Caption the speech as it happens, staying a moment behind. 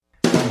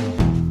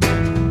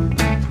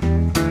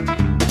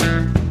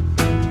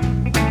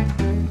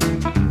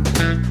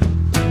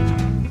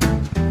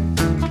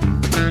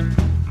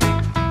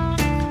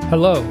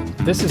Hello,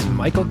 this is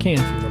Michael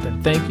Canfield,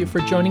 and thank you for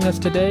joining us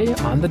today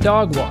on The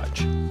Dog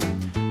Watch,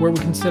 where we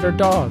consider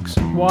dogs,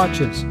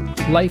 watches,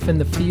 life in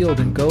the field,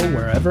 and go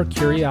wherever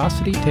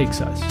curiosity takes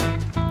us.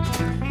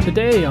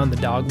 Today on The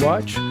Dog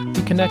Watch,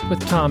 we connect with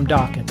Tom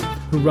Dokken,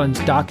 who runs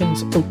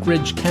Dokken's Oak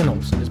Ridge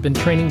Kennels and has been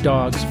training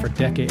dogs for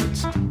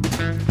decades.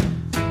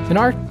 In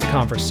our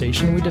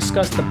conversation, we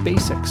discuss the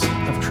basics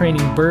of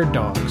training bird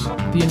dogs,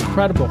 the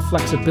incredible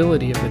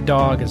flexibility of the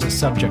dog as a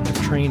subject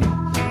of training,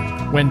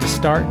 when to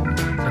start,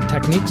 and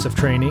techniques of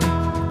training,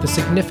 the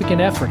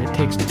significant effort it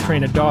takes to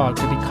train a dog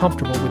to be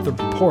comfortable with the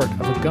report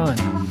of a gun,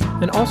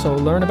 and also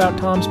learn about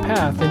Tom's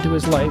path into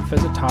his life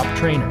as a top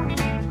trainer.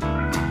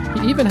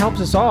 He even helps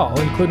us all,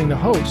 including the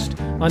host,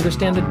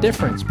 understand the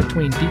difference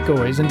between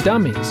decoys and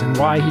dummies and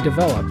why he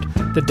developed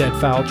the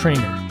Deadfowl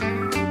Trainer.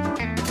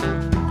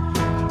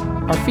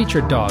 Our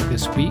featured dog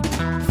this week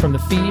from the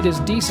feed is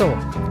Diesel,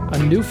 a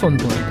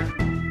Newfoundland.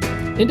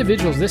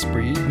 Individuals this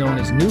breed, known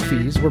as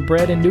Newfies, were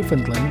bred in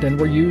Newfoundland and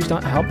were used to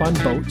help on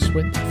boats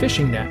with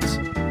fishing nets.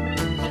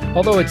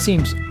 Although it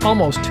seems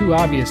almost too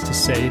obvious to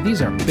say,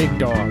 these are big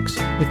dogs,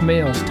 with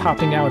males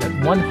topping out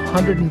at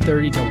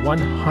 130 to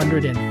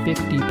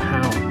 150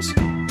 pounds.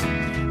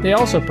 They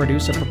also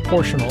produce a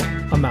proportional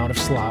amount of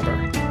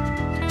slobber.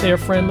 They are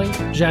friendly,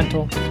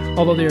 gentle,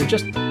 although they are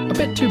just a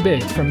bit too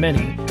big for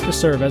many to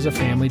serve as a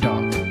family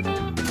dog.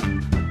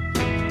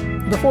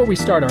 Before we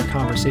start our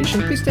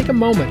conversation, please take a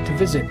moment to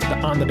visit the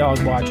On the Dog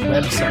Watch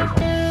website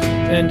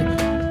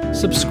and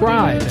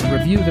subscribe and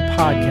review the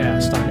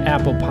podcast on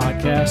Apple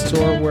Podcasts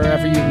or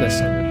wherever you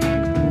listen.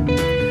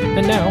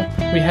 And now,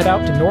 we head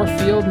out to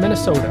Northfield,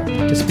 Minnesota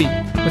to speak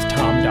with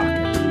Tom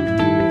Dokken.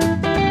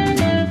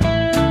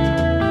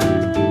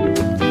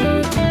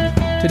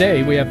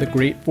 Today, we have the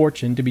great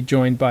fortune to be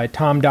joined by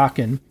Tom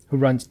Dokken, who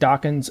runs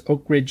Dokken's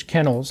Oak Ridge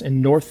Kennels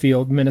in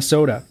Northfield,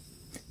 Minnesota.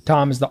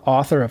 Tom is the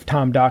author of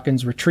Tom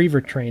Dokken's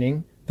Retriever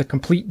Training, the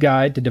complete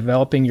guide to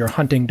developing your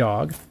hunting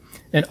dog,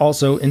 and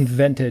also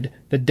invented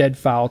the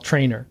Deadfowl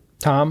Trainer.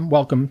 Tom,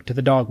 welcome to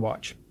the Dog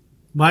Watch.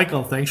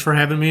 Michael, thanks for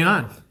having me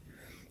on.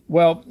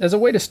 Well, as a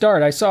way to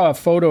start, I saw a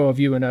photo of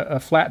you in a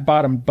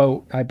flat-bottomed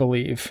boat, I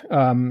believe,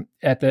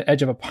 at the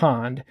edge of a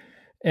pond,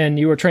 and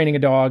you were training a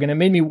dog, and it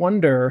made me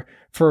wonder,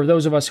 for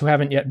those of us who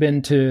haven't yet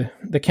been to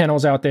the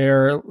kennels out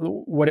there,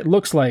 what it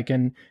looks like,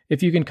 and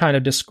if you can kind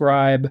of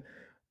describe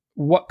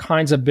what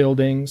kinds of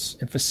buildings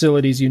and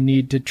facilities you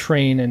need to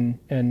train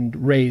and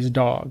raise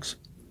dogs.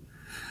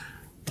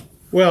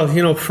 Well,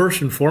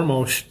 first and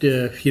foremost,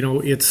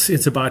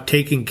 it's about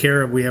taking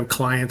care of, we have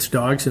clients'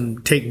 dogs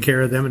and taking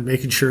care of them and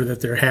making sure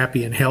that they're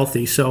happy and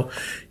healthy. So,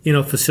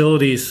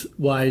 facilities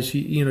wise,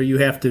 you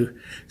have to,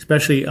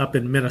 especially up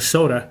in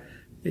Minnesota,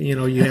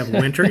 you have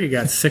winter, you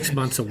got 6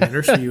 months of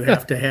winter. So you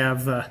have to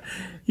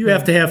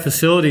have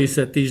facilities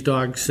that these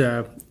dogs,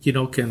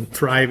 can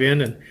thrive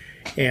in.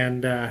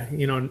 And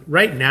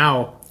right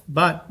now,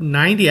 about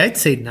I'd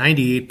say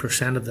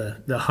 98% of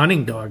the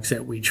hunting dogs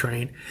that we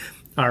train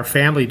are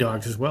family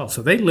dogs as well.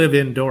 So they live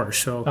indoors.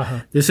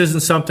 So This isn't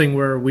something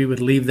where we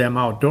would leave them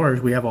outdoors.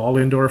 We have all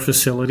indoor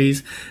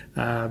facilities,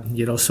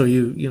 so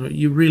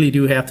you really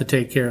do have to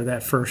take care of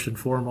that first and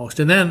foremost.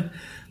 And then,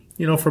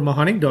 from a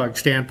hunting dog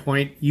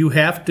standpoint, you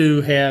have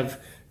to have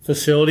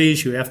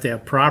facilities, you have to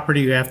have property,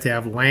 you have to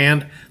have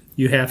land,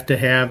 you have to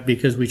have,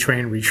 because we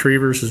train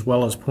retrievers as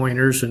well as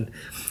pointers and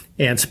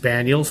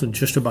spaniels and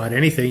just about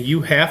anything,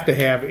 you have to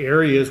have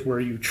areas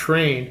where you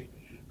train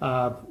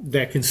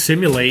that can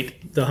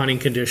simulate the hunting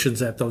conditions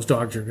that those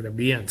dogs are going to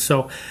be in.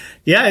 So,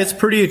 yeah, it's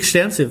pretty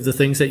extensive, the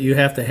things that you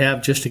have to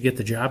have just to get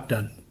the job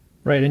done.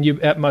 Right, and you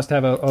must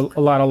have a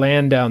lot of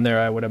land down there,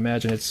 I would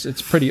imagine.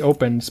 It's pretty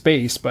open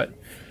space, but...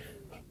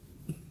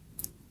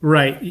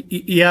 Right.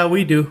 Yeah,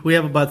 we do. We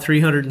have about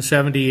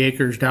 370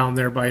 acres down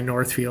there by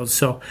Northfield.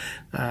 So,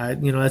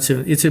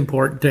 it's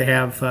important to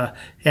have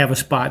a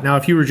spot. Now,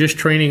 if you were just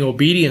training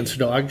obedience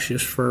dogs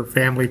just for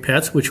family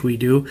pets, which we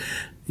do,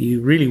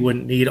 you really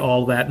wouldn't need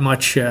all that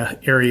much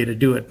area to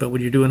do it. But when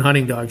you're doing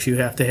hunting dogs, you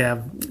have to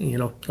have,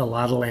 a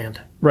lot of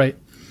land. Right.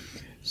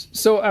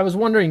 So I was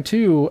wondering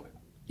too,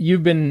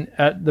 you've been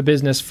at the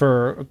business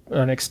for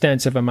an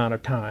extensive amount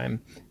of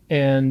time.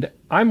 And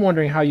I'm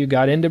wondering how you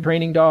got into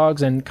training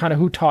dogs and kind of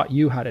who taught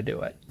you how to do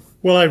it.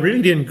 Well, I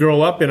really didn't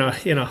grow up in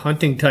a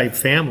hunting type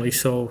family,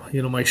 so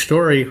my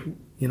story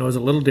is a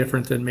little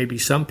different than maybe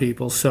some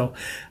people. So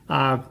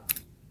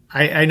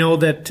I know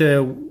that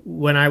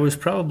when I was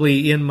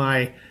probably in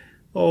my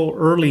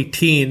early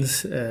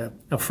teens,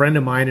 a friend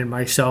of mine and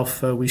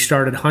myself, we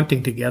started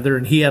hunting together,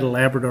 and he had a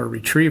Labrador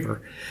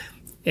Retriever,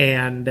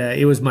 and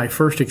it was my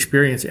first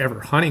experience ever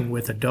hunting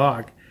with a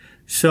dog.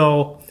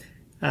 So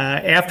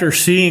after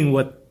seeing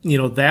what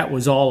that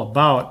was all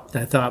about,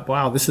 I thought,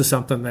 wow, this is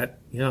something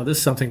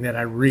that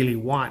I really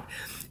want.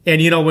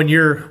 And when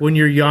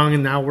you're young,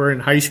 and now we're in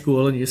high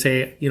school, and you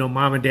say,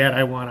 Mom and Dad,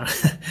 I want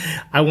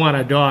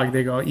a dog.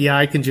 They go, yeah,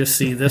 I can just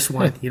see this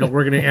one.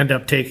 We're going to end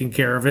up taking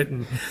care of it,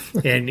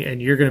 and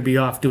you're going to be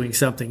off doing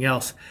something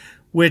else.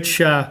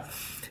 Which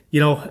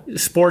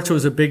sports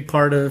was a big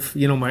part of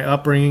my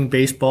upbringing: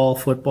 baseball,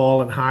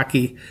 football, and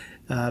hockey.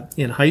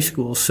 in high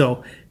school.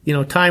 So,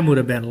 time would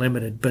have been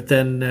limited. But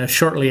then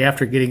shortly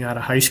after getting out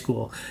of high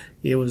school,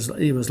 it was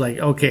like,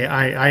 okay,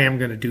 I am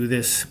going to do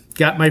this.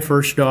 Got my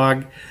first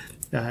dog.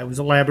 It was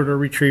a Labrador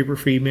Retriever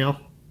female.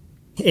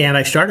 And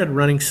I started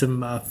running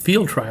some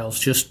field trials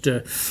just,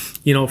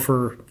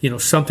 for,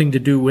 something to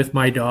do with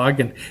my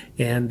dog.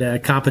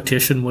 And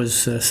competition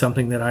was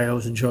something that I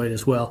always enjoyed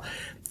as well.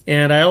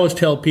 And I always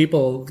tell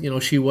people,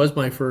 she was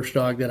my first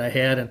dog that I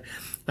had. And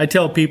I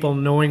tell people,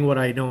 knowing what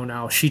I know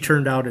now, she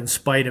turned out in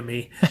spite of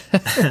me,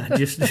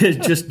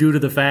 just due to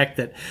the fact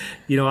that,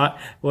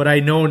 what I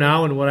know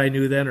now and what I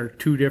knew then are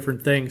two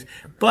different things.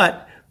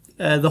 But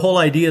the whole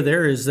idea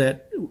there is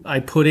that I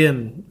put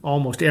in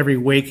almost every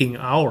waking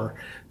hour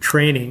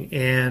training,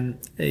 and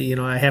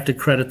I have to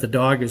credit the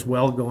dog as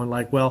well, going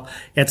like, well,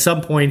 at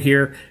some point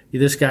here,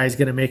 this guy's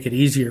going to make it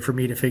easier for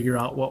me to figure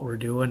out what we're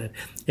doing.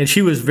 And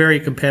she was very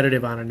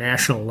competitive on a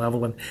national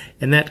level,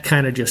 and that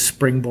kind of just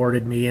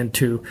springboarded me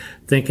into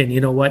thinking,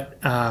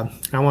 I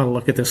want to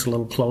look at this a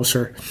little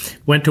closer.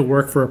 Went to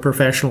work for a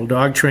professional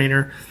dog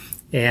trainer.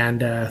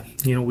 And,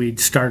 we'd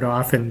start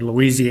off in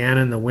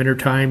Louisiana in the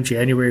wintertime,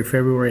 January,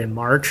 February, and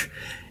March,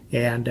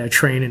 and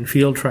train in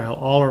field trial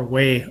all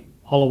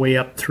the way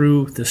up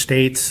through the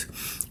States,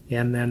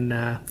 and then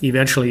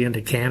eventually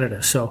into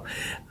Canada. So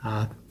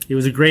it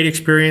was a great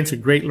experience, a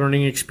great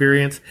learning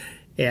experience,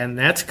 and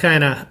that's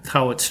kind of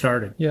how it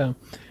started. Yeah.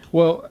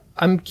 Well,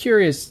 I'm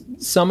curious,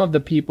 some of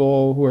the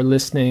people who are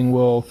listening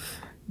will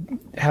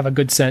have a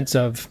good sense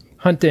of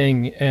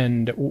hunting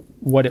and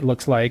what it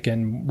looks like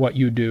and what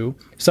you do.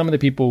 Some of the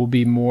people will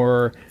be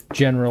more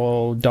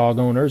general dog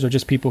owners or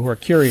just people who are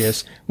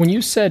curious. When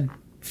you said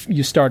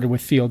you started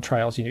with field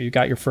trials, you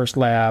got your first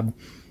lab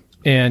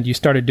and you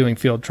started doing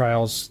field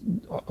trials,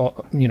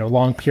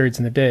 long periods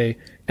in the day,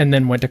 and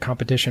then went to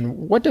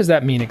competition. What does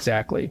that mean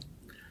exactly?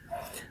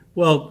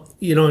 Well,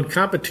 in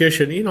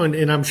competition,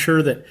 and I'm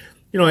sure that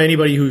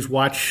anybody who's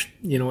watched,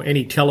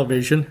 any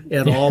television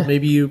at all,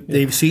 maybe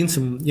they've seen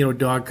some,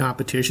 dog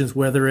competitions,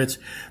 whether it's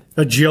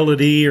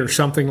agility or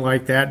something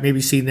like that,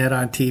 maybe seen that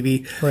on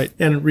TV. Right.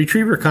 And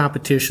retriever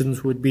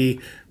competitions would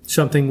be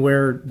something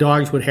where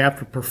dogs would have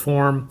to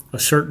perform a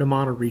certain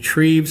amount of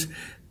retrieves,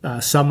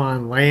 some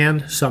on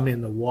land, some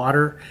in the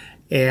water.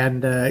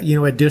 And,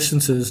 at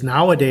distances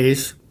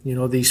nowadays,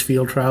 these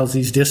field trials,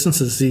 these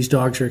distances, these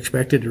dogs are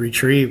expected to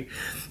retrieve,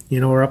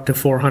 are up to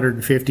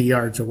 450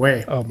 yards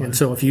away. Oh, and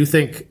so if you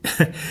think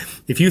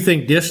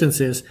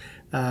distances,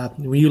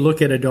 when you look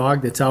at a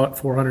dog that's out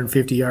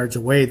 450 yards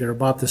away, they're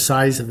about the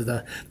size of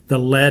the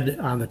lead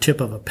on the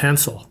tip of a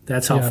pencil.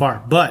 That's how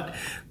far. But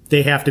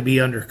they have to be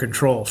under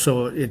control.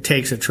 So it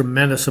takes a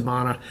tremendous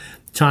amount of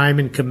time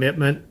and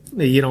commitment,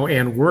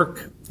 and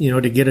work,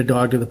 to get a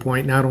dog to the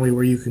point not only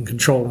where you can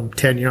control them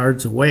 10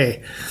 yards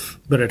away,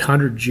 but at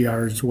hundreds of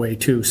yards away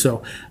too.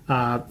 So,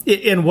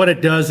 and what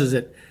it does is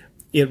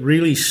it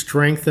really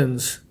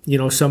strengthens,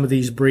 some of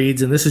these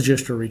breeds, and this is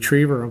just a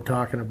retriever I'm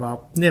talking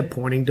about. They have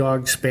pointing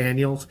dogs,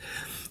 spaniels,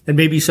 and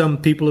maybe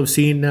some people have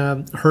seen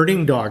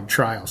herding dog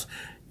trials.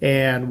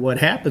 And what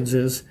happens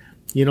is,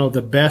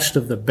 the best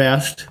of the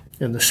best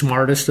and the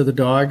smartest of the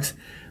dogs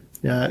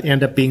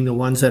end up being the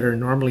ones that are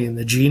normally in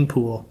the gene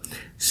pool.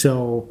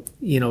 So,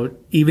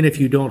 even if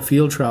you don't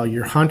field trial,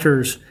 your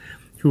hunters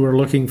who are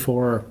looking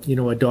for,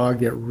 a dog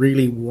that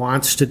really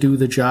wants to do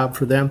the job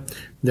for them,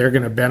 they're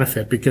going to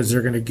benefit because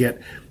they're going to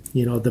get,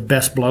 the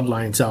best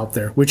bloodlines out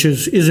there, which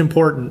is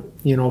important,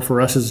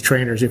 for us as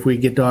trainers. If we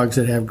get dogs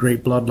that have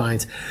great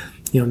bloodlines,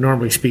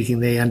 normally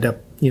speaking, they end up,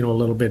 a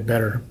little bit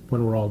better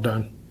when we're all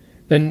done.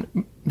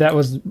 Then that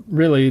was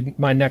really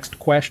my next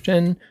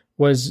question,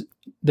 was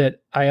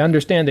that I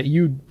understand that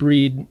you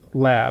breed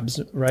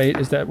labs, right?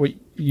 Is that what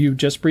you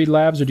just breed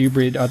labs, or do you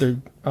breed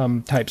other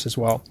types as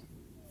well?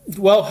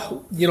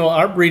 Well,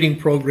 our breeding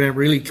program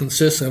really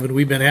consists of, and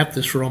we've been at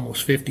this for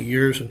almost 50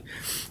 years.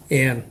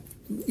 And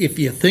if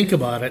you think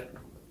about it,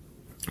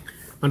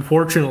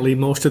 unfortunately,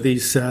 most of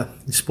these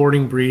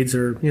sporting breeds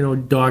or,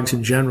 dogs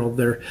in general,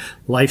 their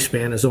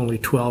lifespan is only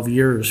 12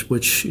 years,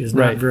 which is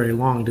not very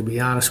long, to be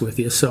honest with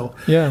you. So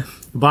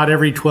about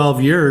every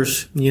 12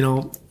 years,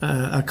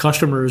 a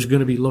customer is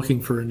going to be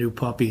looking for a new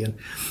puppy. And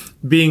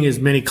being as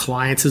many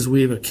clients as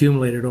we've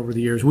accumulated over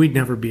the years, we'd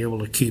never be able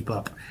to keep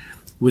up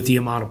with the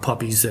amount of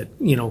puppies that,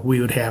 we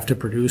would have to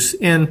produce.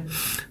 And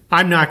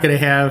I'm not going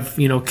to have,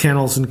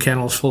 kennels and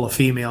kennels full of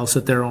females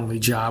that their only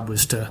job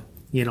was to,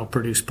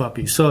 produce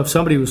puppies. So if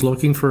somebody was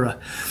looking for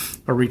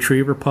a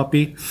retriever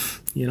puppy,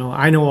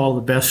 I know all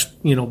the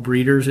best,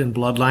 breeders and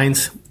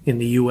bloodlines in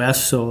the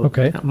U.S. So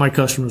my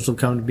customers will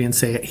come to me and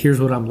say, here's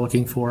what I'm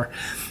looking for.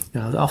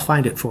 I'll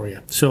find it for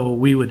you. So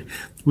we would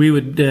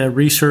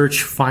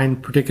research,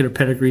 find particular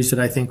pedigrees that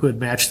I think would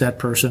match that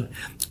person,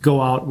 go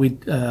out,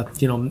 we'd,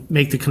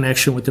 make the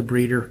connection with the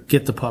breeder,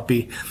 get the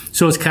puppy.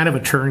 So it's kind of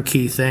a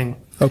turnkey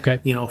thing,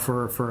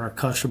 for our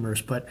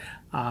customers. But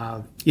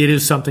it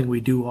is something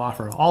we do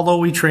offer. Although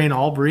we train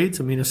all breeds.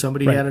 I mean, if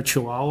somebody had a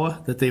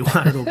Chihuahua that they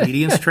wanted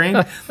obedience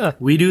trained,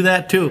 we do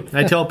that too.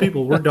 I tell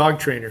people we're dog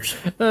trainers.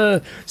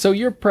 So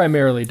you're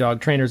primarily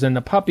dog trainers, and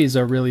the puppies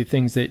are really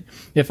things that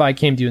if I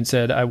came to you and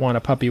said, I want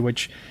a puppy,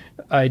 which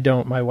I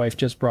don't, my wife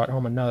just brought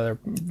home another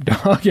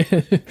dog.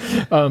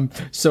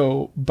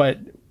 But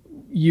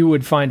you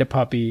would find a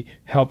puppy,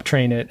 help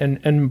train it,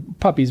 and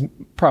puppies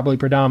probably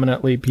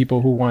predominantly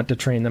people who want to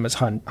train them as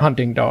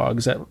hunting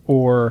dogs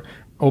or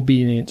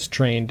obedience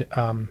trained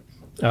home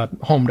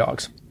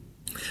dogs.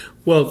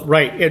 Well,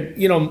 right.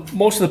 And,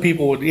 most of the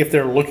people would, if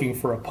they're looking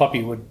for a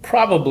puppy, would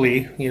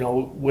probably,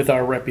 with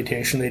our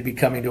reputation, they'd be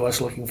coming to us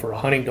looking for a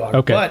hunting dog.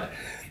 Okay. But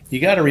you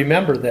got to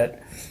remember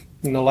that,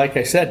 like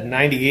I said,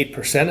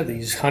 98% of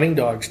these hunting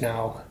dogs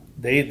now,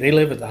 they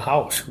live at the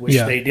house, which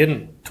they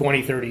didn't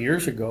 20, 30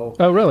 years ago.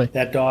 Oh, really?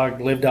 That dog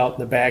lived out in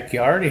the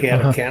backyard. He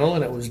had a kennel,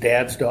 and it was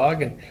Dad's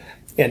dog.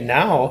 And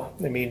now,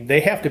 I mean,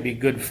 they have to be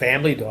good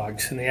family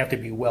dogs, and they have to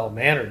be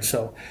well-mannered.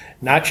 So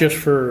not just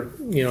for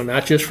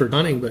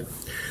hunting, but,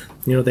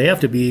 they have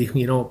to be,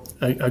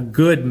 a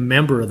good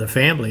member of the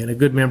family. And a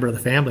good member of the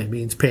family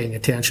means paying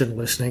attention,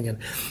 listening,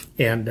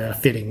 and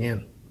fitting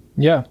in.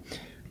 Yeah.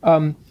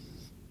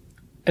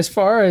 As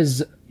far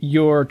as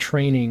your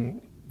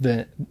training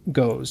that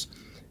goes,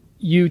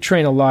 you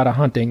train a lot of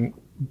hunting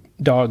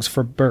dogs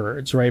for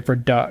birds, right? For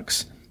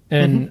ducks.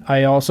 And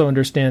I also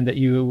understand that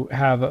you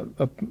have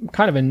a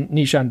kind of a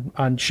niche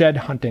on shed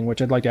hunting,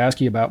 which I'd like to ask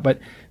you about. But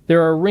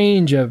there are a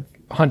range of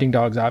hunting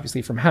dogs,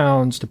 obviously, from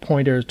hounds to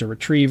pointers to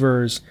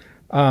retrievers.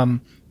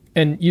 And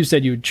you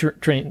said you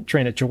train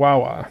a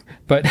Chihuahua.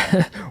 But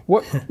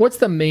what's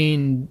the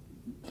main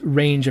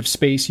range of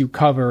space you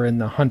cover in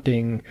the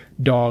hunting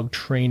dog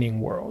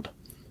training world?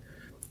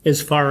 As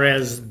far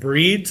as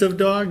breeds of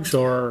dogs,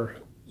 or?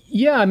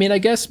 Yeah, I mean, I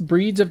guess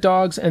breeds of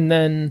dogs, and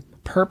then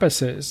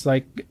purposes,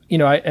 like,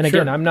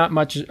 again, I'm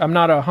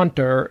not a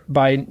hunter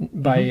by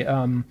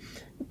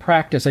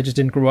practice. I just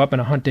didn't grow up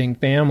in a hunting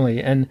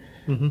family. And,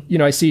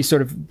 I see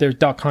sort of, there's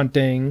duck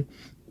hunting,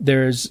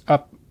 there's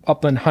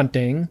upland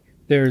hunting,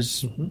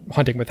 there's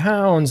hunting with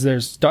hounds,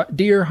 there's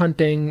deer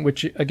hunting,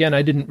 which again,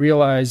 I didn't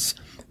realize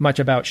much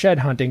about shed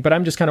hunting, but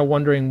I'm just kind of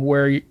wondering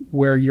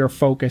where your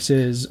focus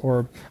is,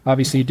 or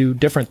obviously you do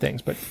different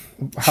things, but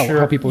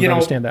how people would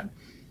understand that.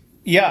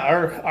 Yeah,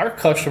 our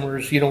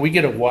customers, we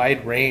get a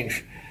wide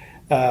range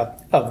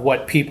of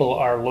what people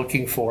are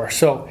looking for.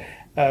 So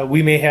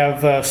we may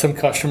have some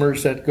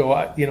customers that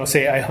go,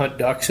 say I hunt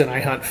ducks and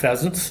I hunt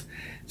pheasants.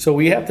 So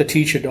we have to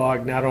teach a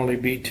dog not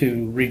only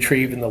to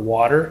retrieve in the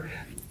water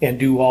and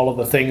do all of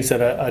the things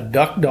that a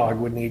duck dog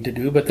would need to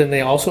do, but then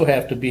they also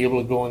have to be able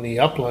to go in the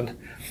upland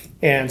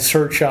and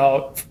search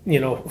out,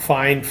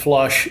 find,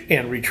 flush,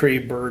 and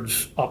retrieve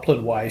birds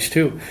upland-wise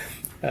too.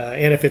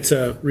 And if it's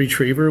a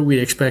retriever, we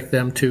expect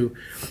them to,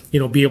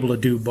 be able to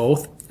do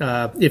both.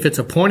 If it's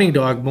a pointing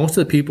dog, most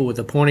of the people with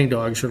the pointing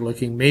dogs are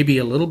looking maybe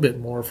a little bit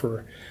more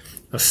for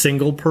a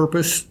single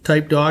purpose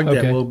type dog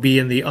that will be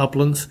in the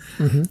uplands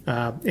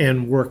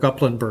and work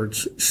upland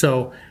birds.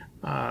 So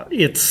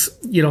it's,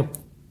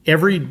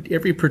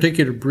 every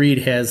particular breed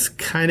has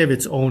kind of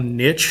its own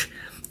niche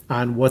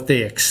on what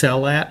they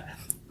excel at.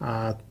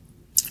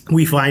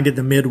 We find in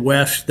the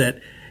Midwest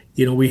that,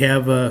 we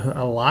have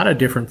a lot of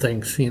different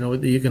things.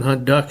 You can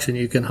hunt ducks and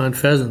you can hunt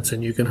pheasants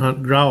and you can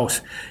hunt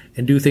grouse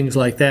and do things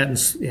like that.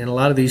 And a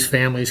lot of these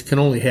families can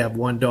only have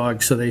one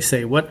dog. So they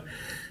say,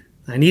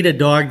 I need a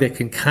dog that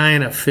can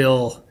kind of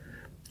fill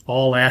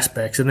all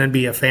aspects and then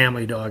be a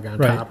family dog on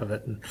top of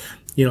it. And,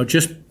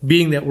 just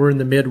being that we're in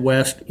the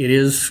Midwest, it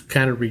is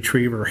kind of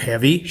retriever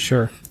heavy.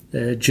 Sure.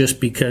 Just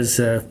because,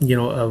 of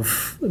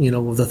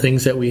the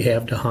things that we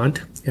have to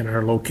hunt in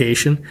our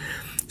location.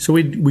 So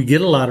we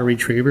get a lot of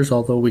retrievers,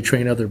 although we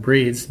train other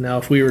breeds. Now,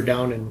 if we were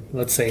down in,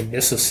 let's say,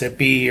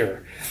 Mississippi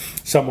or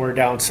somewhere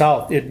down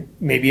south, it'd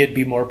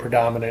be more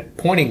predominant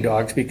pointing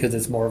dogs because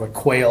it's more of a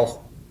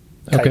quail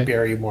type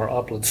area, more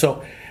upland.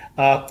 So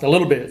a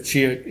little bit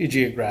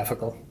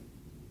geographical.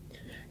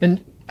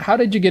 And how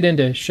did you get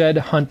into shed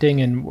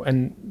hunting,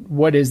 and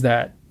what is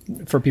that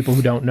for people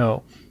who don't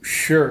know?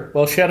 Sure.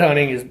 Well, shed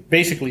hunting is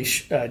basically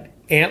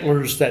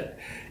antlers that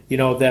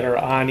are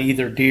on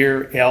either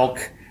deer,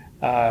 elk,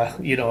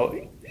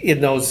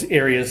 in those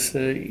areas.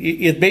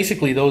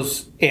 Basically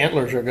those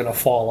antlers are going to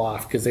fall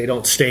off because they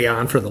don't stay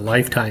on for the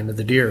lifetime of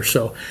the deer.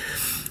 So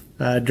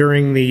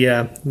during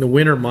the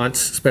winter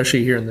months,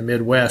 especially here in the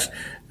Midwest,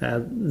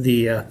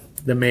 the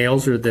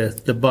males or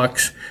the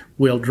bucks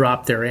will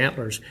drop their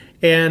antlers.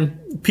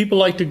 And people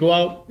like to go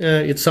out.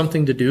 It's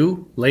something to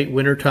do late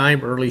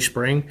wintertime, early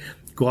spring.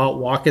 Go out,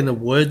 walk in the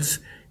woods,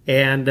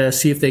 and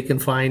see if they can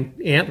find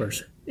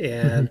antlers.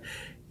 And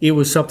it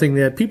was something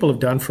that people have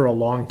done for a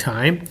long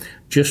time,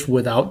 just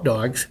without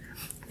dogs.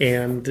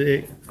 And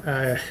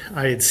I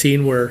had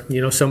seen where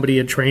somebody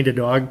had trained a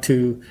dog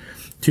to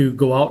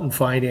go out and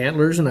find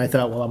antlers, and I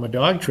thought, well, I'm a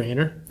dog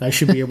trainer, I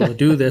should be able to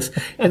do this.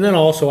 And then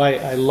also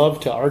I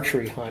love to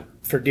archery hunt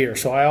for deer,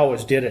 so I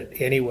always did it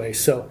anyway.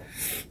 So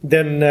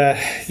then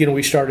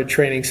we started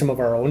training some of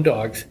our own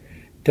dogs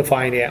to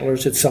find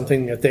antlers. It's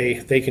something that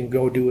they can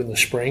go do in the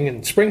spring.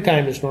 And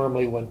springtime is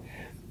normally when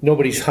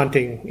nobody's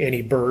hunting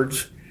any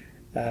birds.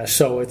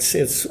 So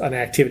it's an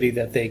activity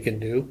that they can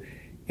do.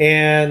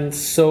 And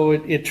so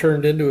it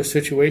turned into a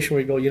situation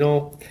where we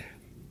go,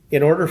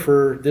 in order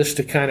for this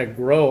to kind of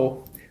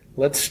grow,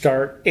 let's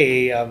start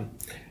a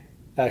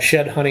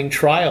shed hunting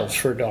trials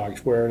for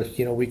dogs where,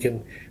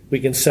 we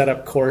can set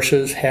up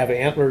courses, have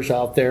antlers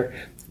out there,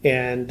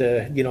 and,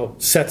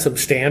 set some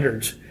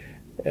standards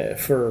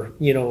for,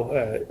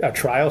 a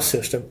trial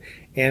system.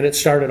 And it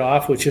started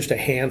off with just a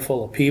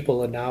handful of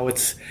people, and now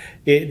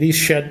these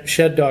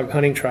shed dog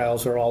hunting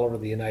trials are all over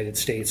the United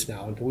States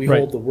now. And we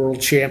hold the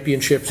world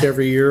championships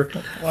every year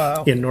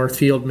in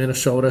Northfield,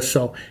 Minnesota.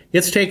 So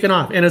it's taken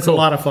off, and it's a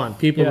lot of fun.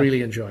 People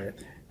really enjoy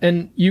it.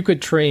 And you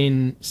could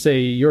train, say,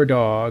 your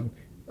dog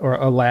or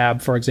a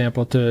lab, for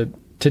example, to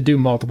do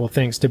multiple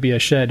things, to be a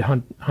shed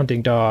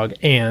hunting dog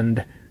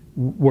and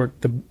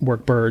work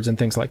birds and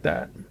things like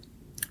that.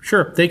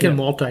 Sure, they can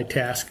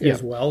multitask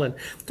as well, and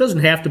it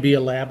doesn't have to be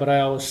a lab. But I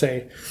always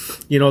say,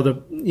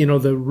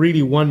 the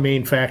really one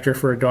main factor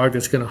for a dog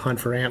that's going to hunt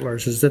for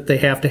antlers is that they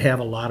have to have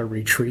a lot of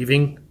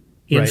retrieving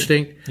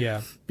instinct. Right.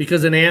 Yeah,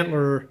 because an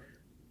antler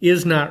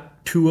is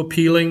not too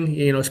appealing,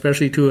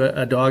 especially to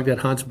a dog that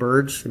hunts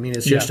birds. I mean,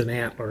 it's just an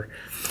antler.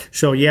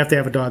 So you have to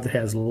have a dog that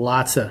has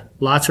lots of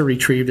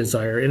retrieve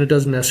desire, and it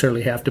doesn't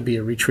necessarily have to be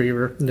a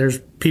retriever. And there's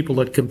people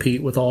that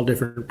compete with all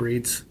different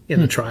breeds in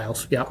the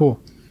trials. Yeah,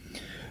 cool.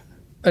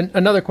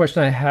 Another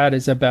question I had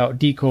is about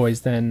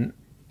decoys. Then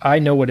I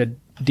know what a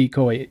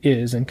decoy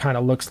is and kind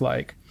of looks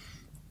like,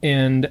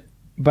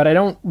 but I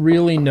don't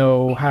really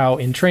know how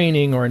in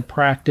training or in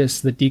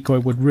practice the decoy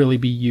would really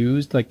be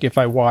used. Like if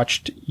I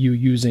watched you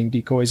using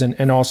decoys,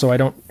 and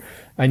also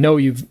I know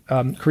you've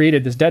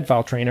created this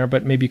deadfall trainer,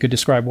 but maybe you could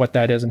describe what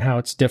that is and how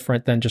it's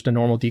different than just a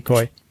normal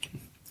decoy.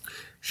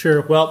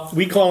 Sure. Well,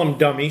 we call them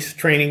dummies,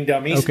 training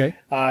dummies. Okay.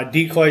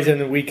 Decoys,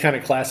 and then we kind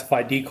of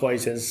classify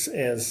decoys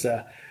as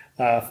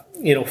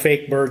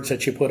fake birds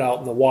that you put out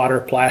in the water,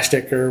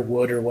 plastic or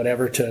wood or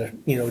whatever to,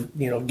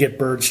 get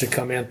birds to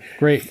come in.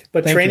 Great.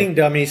 But training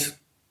dummies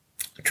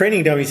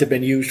have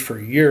been used for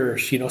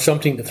years,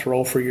 something to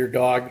throw for your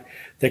dog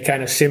that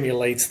kind of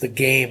simulates the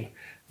game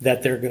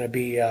that they're going to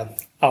be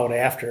out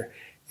after.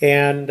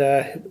 And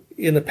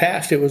in the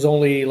past, it was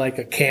only like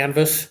a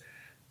canvas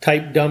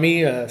type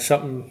dummy,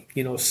 something,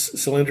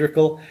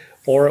 cylindrical,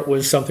 or it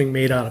was something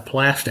made out of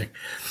plastic.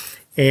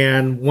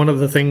 And one of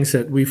the things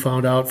that we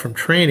found out from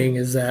training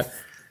is that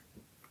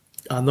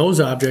on those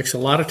objects, a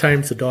lot of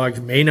times the dogs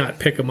may not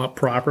pick them up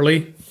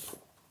properly.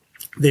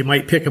 They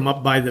might pick them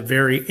up by the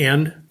very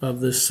end of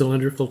this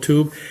cylindrical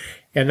tube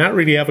and not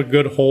really have a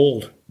good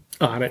hold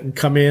on it and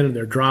come in, and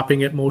they're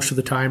dropping it most of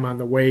the time on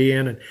the way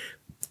in, and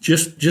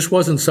just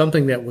wasn't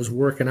something that was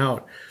working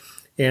out.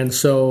 And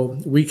so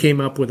we came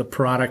up with a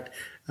product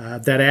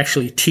that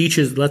actually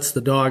lets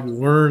the dog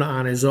learn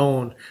on his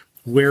own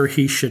where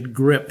he should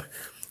grip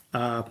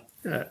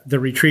the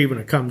retrieve when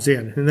it comes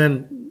in. And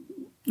then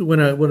when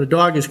a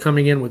dog is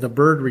coming in with a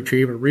bird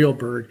retrieve, a real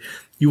bird,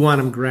 you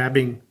want him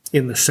grabbing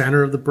in the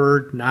center of the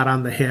bird, not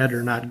on the head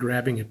or not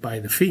grabbing it by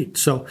the feet.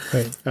 So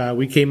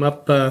we came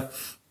up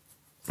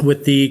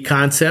with the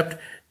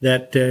concept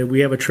that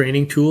we have a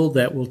training tool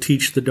that will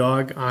teach the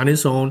dog on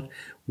his own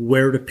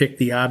where to pick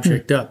the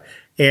object up.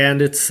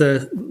 And it's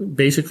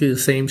basically the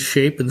same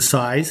shape and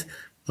size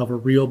of a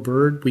real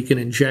bird. We can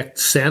inject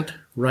scent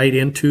right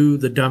into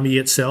the dummy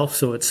itself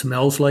so it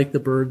smells like the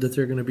bird that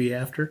they're going to be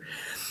after.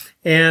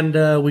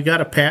 And we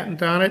got a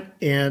patent on it.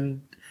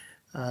 And,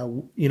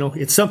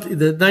 it's something,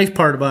 the nice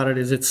part about it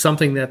is it's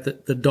something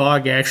that the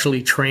dog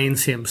actually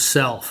trains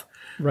himself.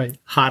 Right.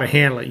 How to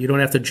handle it. You don't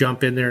have to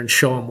jump in there and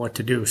show him what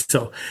to do.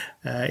 So,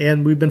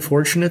 and we've been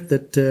fortunate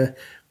that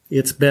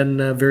it's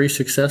been very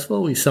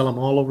successful. We sell them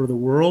all over the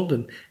world,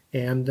 and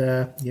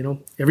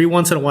every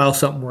once in a while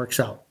something works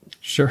out.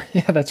 Sure.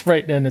 Yeah, that's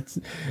right. And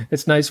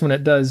it's nice when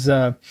it does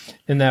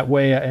in that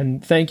way.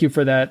 And thank you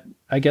for that.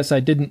 I guess I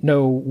didn't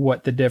know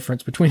what the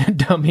difference between a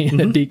dummy and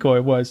a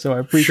decoy was, so I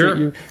appreciate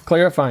you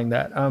clarifying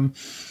that.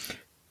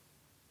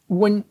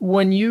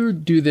 When you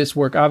do this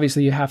work,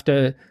 obviously you have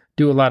to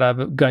do a lot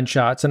of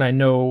gunshots, and I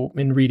know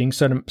in reading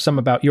some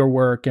about your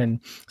work and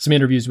some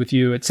interviews with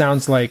you, it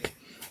sounds like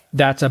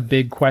that's a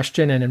big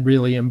question and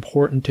really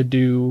important to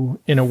do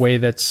in a way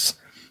that's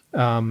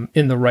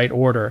in the right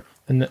order.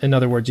 In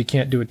other words, you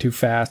can't do it too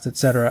fast,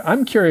 etc.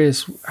 I'm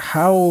curious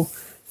how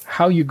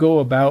you go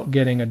about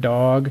getting a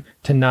dog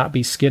to not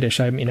be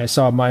skittish. I mean, I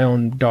saw my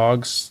own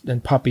dogs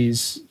and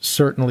puppies,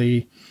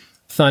 certainly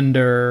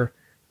thunder,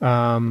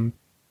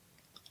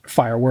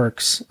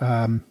 fireworks,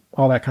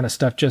 all that kind of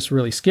stuff, just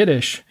really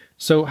skittish.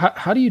 So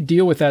how do you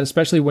deal with that,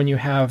 especially when you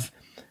have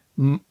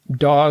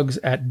dogs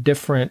at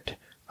different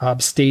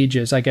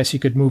stages? I guess you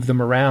could move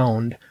them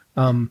around,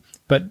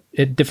 but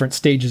at different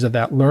stages of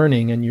that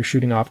learning, and you're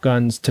shooting off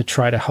guns to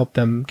try to help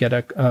them get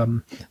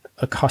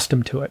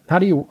accustomed to it. How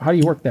do you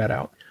work that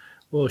out?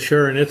 Well,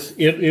 sure, and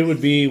it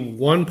would be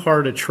one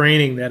part of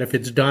training that if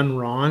it's done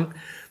wrong,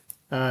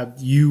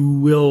 you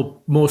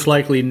will most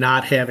likely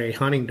not have a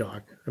hunting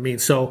dog. I mean,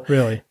 so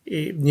Really?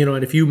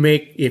 And if you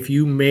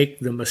make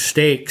the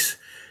mistakes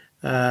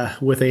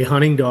with a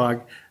hunting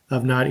dog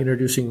of not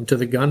introducing them to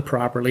the gun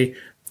properly,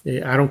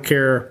 I don't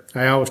care.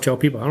 I always tell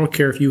people, I don't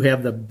care if you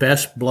have the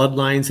best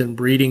bloodlines and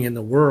breeding in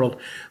the world,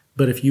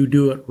 but if you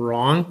do it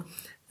wrong,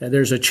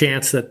 there's a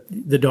chance that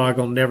the dog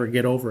will never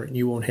get over it and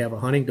you won't have a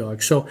hunting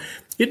dog. So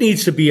it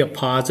needs to be a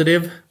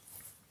positive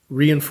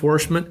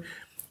reinforcement.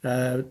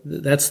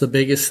 That's the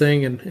biggest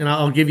thing. And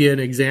I'll give you an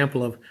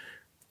example of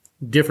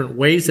different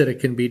ways that it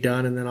can be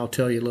done, and then I'll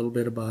tell you a little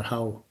bit about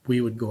how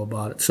we would go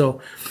about it. So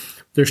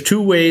there's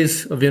two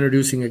ways of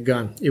introducing a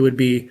gun. It would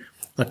be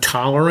a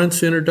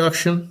tolerance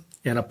introduction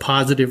and a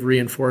positive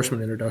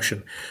reinforcement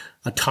introduction.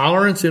 A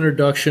tolerance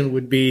introduction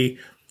would be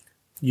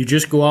you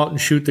just go out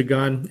and shoot the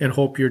gun and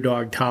hope your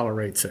dog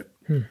tolerates it.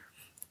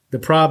 The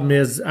problem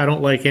is I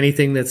don't like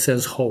anything that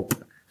says hope.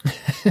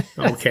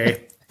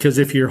 Okay? Because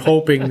if you're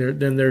hoping,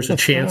 then there's a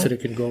chance that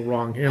it can go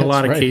wrong. In a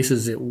lot of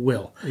cases, it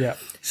will. Yeah.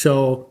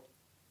 So,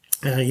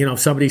 if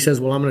somebody says,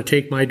 well, I'm going to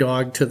take my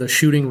dog to the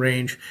shooting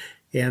range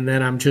and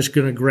then I'm just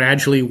going to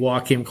gradually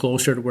walk him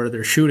closer to where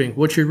they're shooting.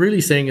 What you're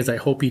really saying is I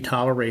hope he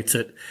tolerates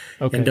it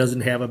and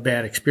doesn't have a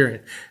bad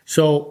experience.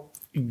 So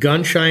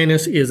gun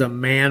shyness is a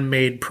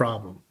man-made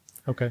problem.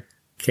 Okay.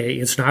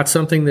 It's not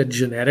something that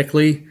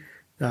genetically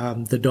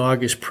the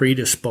dog is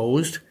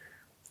predisposed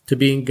to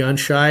being gun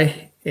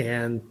shy.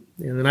 And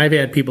then I've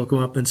had people come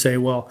up and say,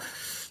 well,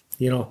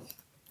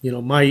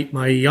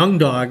 my young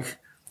dog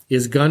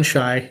is gun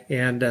shy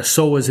and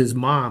so is his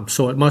mom.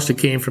 So it must have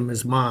came from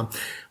his mom.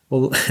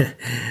 Well,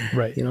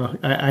 right.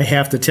 I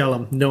have to tell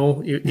them,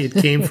 no, it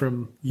came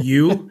from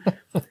you,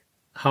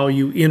 how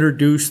you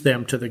introduce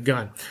them to the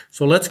gun.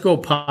 So let's go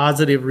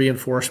positive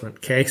reinforcement.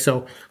 Okay.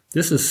 So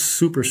this is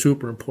super,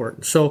 super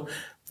important. So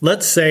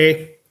let's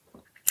say,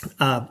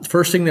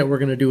 first thing that we're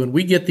going to do, and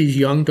we get these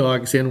young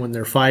dogs in when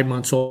they're 5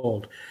 months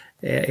old,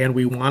 and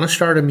we want to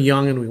start them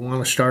young and we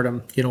want to start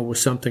them, with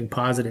something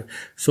positive.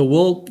 So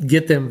we'll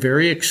get them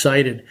very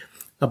excited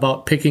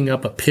about picking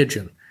up a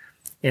pigeon.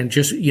 And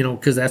just,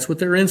 because that's what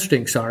their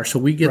instincts are. So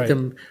we get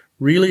them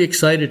really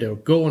excited to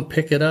go and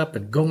pick it up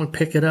and go and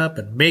pick it up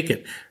and make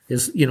it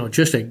is,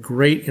 just a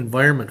great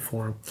environment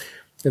for them.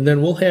 And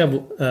then we'll have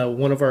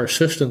one of our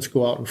assistants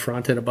go out in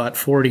front at about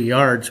 40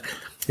 yards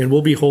and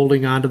we'll be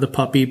holding on to the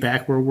puppy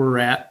back where we're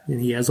at. And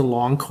he has a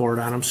long cord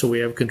on him, so we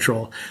have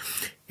control.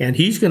 And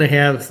he's going to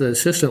have, the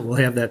assistant will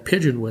have that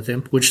pigeon with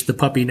him, which the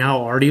puppy now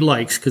already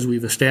likes because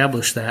we've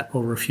established that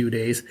over a few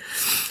days.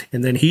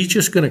 And then he's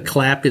just going to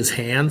clap his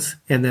hands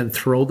and then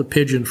throw the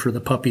pigeon for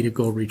the puppy to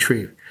go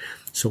retrieve.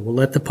 So we'll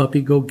let the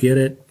puppy go get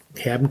it,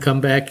 have him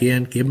come back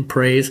in, give him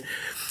praise.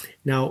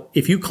 Now,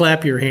 if you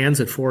clap your hands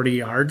at 40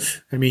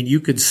 yards, you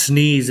could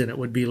sneeze and it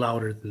would be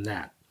louder than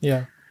that.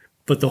 Yeah.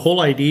 But the whole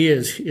idea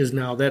is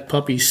now that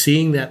puppy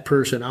seeing that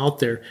person out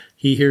there,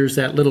 he hears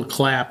that little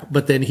clap,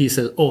 but then he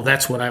says, oh,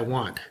 that's what I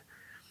want.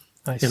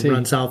 And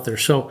runs out there.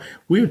 So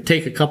we would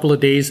take a couple of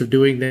days of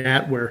doing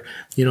that where,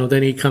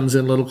 then he comes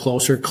in a little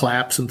closer,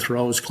 claps and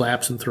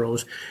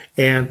throws.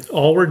 And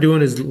all we're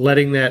doing is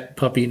letting that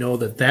puppy know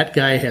that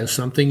guy has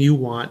something you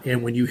want.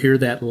 And when you hear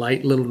that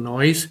light little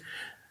noise,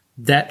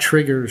 that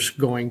trigger's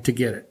going to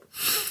get it.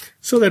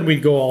 So then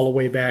we'd go all the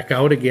way back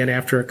out again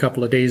after a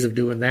couple of days of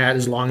doing that,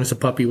 as long as the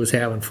puppy was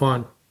having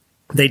fun.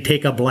 They'd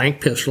take a blank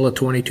pistol, a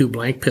 22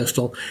 blank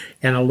pistol,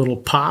 and a little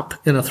pop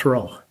and a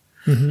throw.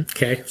 Mm-hmm.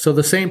 Okay, so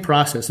the same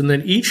process. And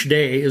then each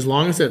day, as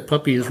long as that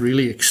puppy is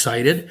really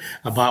excited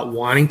about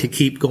wanting to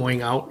keep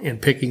going out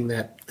and picking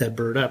that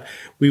bird up,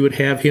 we would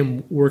have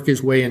him work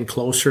his way in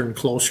closer and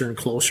closer and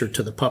closer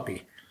to the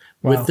puppy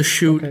with the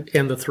shoot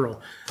and the throw.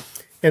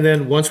 And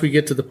then once we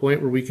get to the point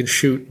where we can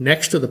shoot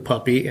next to the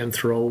puppy and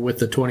throw with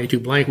the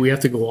 22 blank, we have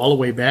to go all the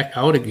way back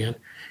out again,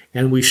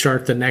 and we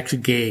start the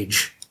next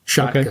gauge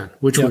shotgun,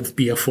 which would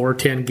be a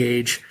 410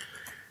 gauge,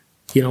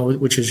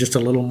 which is just a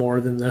little more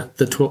than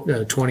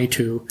the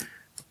 22,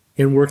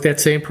 and work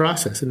that same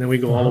process. And then we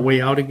go all the way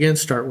out again,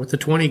 start with the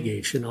 20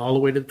 gauge, and all the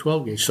way to the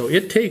 12 gauge. So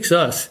it takes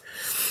us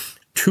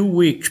 2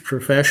 weeks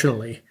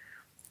professionally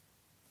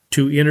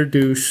to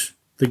introduce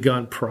the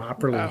gun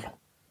properly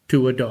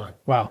to a dog.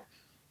 Wow.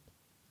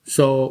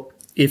 So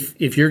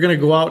if you're going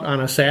to go out on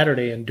a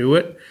Saturday and do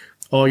it,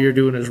 all you're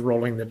doing is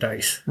rolling the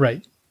dice.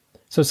 Right.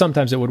 So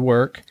sometimes it would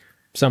work.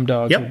 Some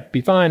dogs would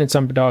be fine, and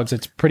some dogs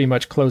it's pretty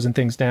much closing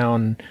things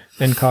down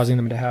and causing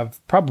them to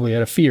have probably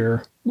a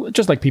fear,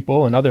 just like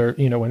people and other,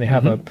 when they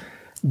have a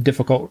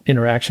difficult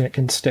interaction, it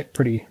can stick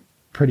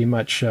pretty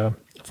much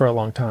for a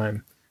long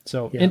time.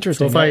 So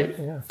interesting.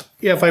 So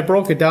if I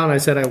broke it down, I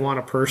said I want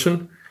a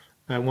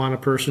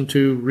person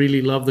to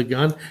really love the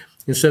gun.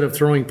 Instead of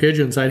throwing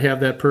pigeons, I'd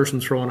have that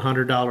person throwing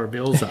 $100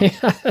 bills out.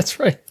 Yeah, that's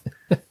right.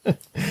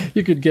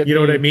 You could get, you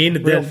know what I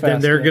mean?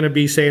 Then they're going to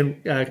be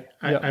saying,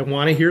 I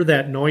want to hear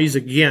that noise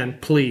again,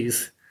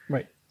 please.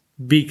 Right.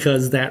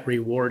 Because that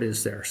reward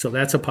is there. So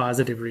that's a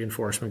positive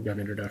reinforcement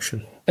gun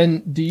introduction.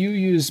 And do you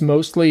use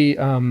mostly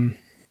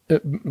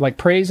like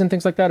praise and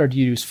things like that? Or do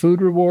you use food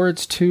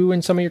rewards too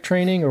in some of your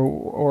training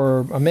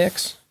or a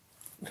mix?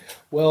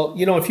 Well,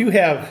 if you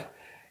have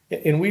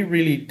And we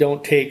really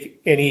don't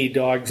take any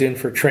dogs in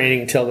for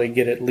training until they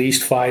get at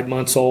least 5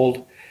 months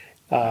old.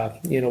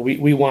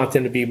 We want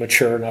them to be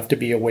mature enough to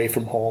be away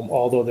from home,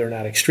 although they're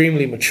not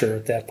extremely mature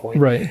at that point.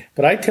 Right.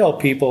 But I tell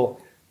people,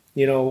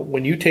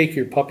 when you take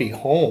your puppy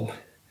home,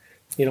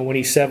 when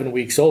he's 7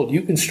 weeks old,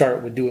 you can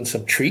start with doing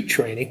some treat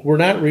training. We're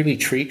not really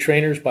treat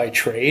trainers by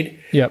trade.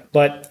 Yep.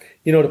 But,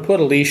 to put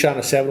a leash on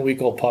a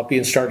 7-week-old puppy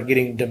and start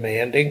getting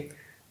demanding,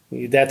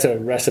 that's a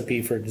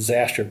recipe for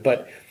disaster.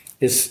 But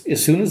as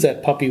soon as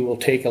that puppy will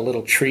take a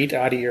little treat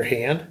out of your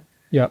hand,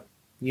 yep.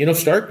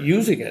 Start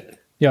using it.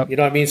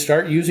 Yep.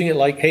 Start using it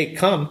like, hey,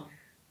 come,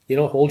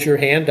 hold your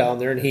hand down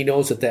there, and he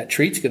knows that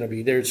treat's going to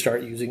be there, and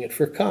start using it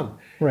for come.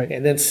 Right.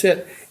 And then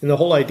sit. And the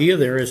whole idea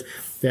there is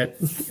that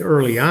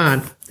early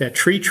on, that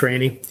treat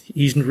training,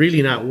 he's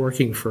really not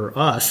working for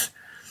us.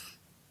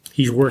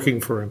 He's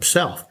working for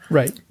himself.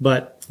 Right.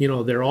 But,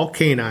 they're all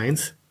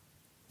canines.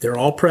 They're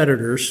all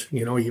predators,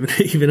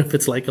 even if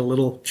it's like a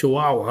little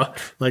chihuahua,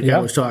 like I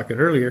was talking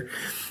earlier,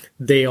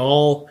 they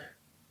all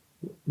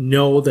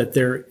know that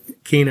their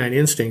canine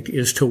instinct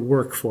is to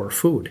work for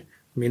food.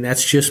 I mean,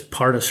 that's just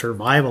part of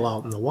survival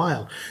out in the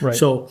wild. Right.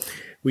 So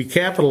we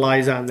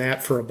capitalize on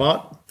that for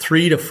about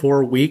 3 to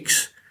 4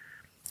 weeks,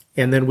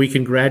 and then we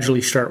can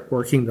gradually start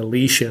working the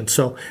leash in.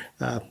 So,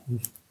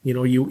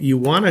 you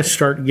want to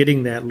start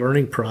getting that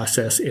learning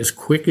process as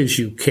quick as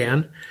you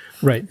can.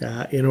 Right.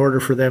 In order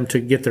for them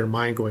to get their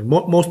mind going.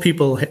 Most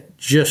people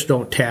just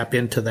don't tap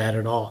into that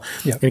at all,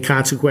 and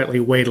consequently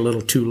wait a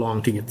little too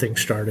long to get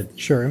things started.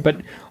 Sure,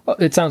 but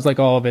it sounds like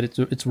all of it,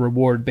 it's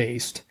reward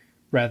based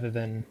rather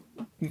than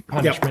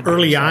punishment.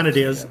 Early on it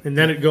is, and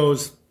then it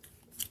goes.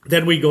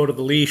 Then we go to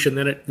the leash, and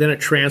then it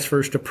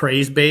transfers to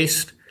praise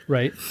based.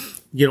 Right.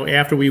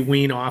 After we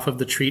wean off of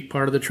the treat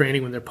part of the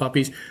training when they're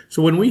puppies.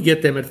 So when we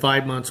get them at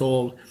 5 months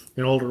old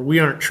and older, we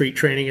aren't treat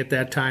training at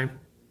that time.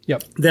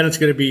 Yep. Then it's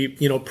going to be,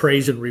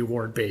 praise and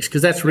reward based,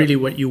 because that's really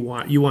what you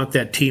want. You want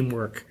that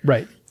teamwork,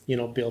 right?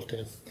 Built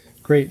in.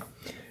 Great.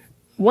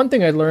 One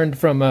thing I learned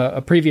from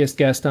a previous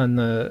guest on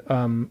the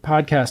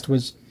podcast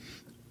was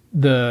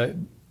the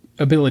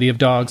ability of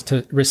dogs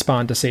to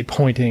respond to, say,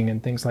 pointing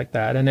and things like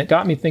that. And it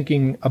got me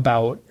thinking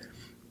about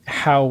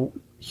how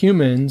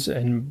humans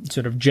and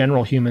sort of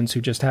general humans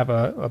who just have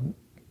a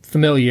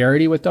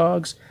familiarity with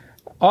dogs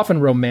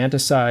often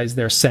romanticize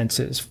their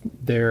senses,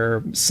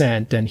 their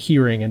scent and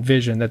hearing and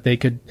vision, that they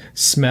could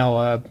smell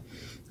a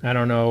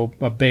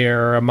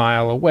bear a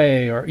mile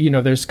away, or,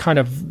 there's kind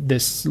of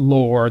this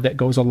lore that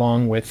goes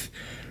along with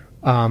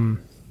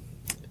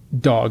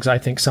dogs, I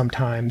think,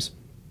 sometimes.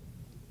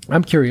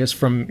 I'm curious,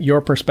 from your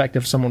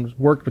perspective, someone who's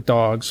worked with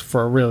dogs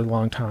for a really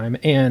long time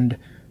and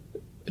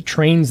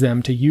trains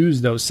them to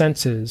use those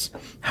senses,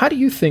 how do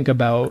you think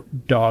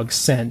about dog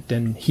scent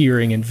and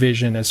hearing and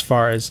vision, as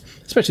far as,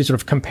 especially sort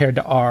of compared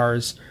to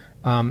ours,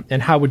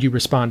 and how would you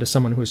respond to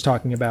someone who's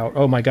talking about,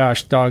 oh my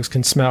gosh, dogs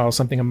can smell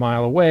something a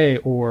mile away,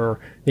 or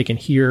they can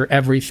hear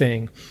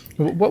everything?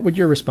 What would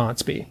your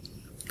response be?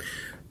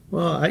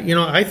 Well,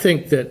 I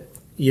think that,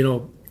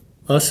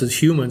 us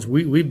as humans,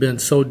 we've been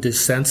so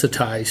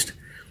desensitized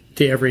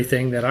to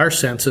everything that our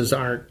senses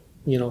aren't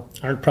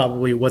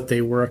probably what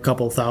they were a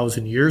couple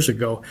thousand years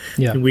ago.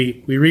 Yeah. And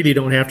we really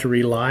don't have to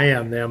rely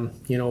on them,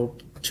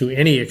 to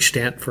any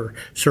extent for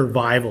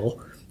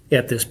survival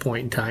at this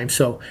point in time.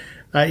 So,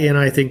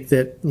 I think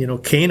that,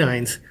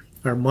 canines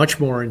are much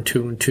more in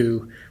tune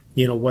to,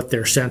 what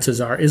their senses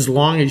are, as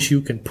long as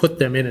you can put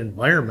them in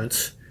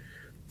environments,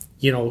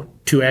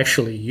 to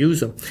actually use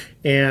them.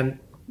 And,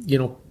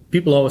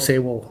 people always say,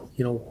 well,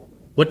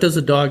 what does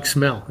a dog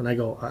smell? And I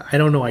go, I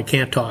don't know. I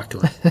can't talk to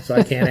him, so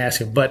I can't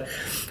ask him. But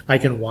I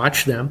can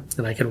watch them,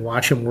 and I can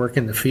watch them work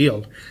in the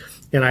field,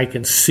 and I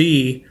can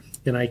see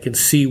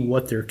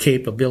what their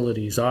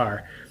capabilities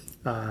are.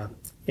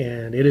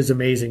 And it is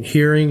amazing.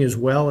 Hearing as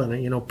well,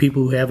 and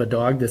people who have a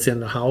dog that's in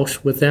the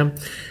house with them,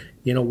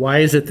 why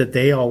is it that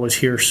they always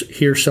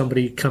hear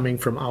somebody coming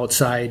from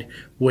outside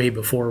way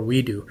before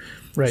we do?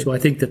 Right. So I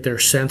think that their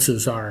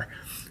senses are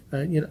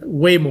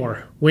way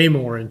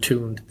more in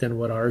tune than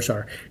what ours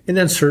are. And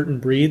then certain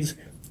breeds,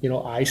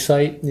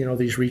 eyesight,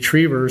 these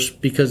retrievers,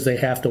 because they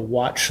have to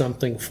watch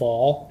something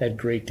fall at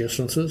great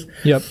distances.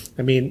 Yep.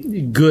 I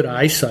mean, good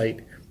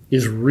eyesight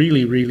is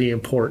really, really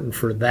important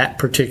for that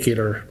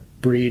particular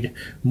breed,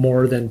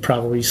 more than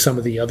probably some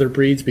of the other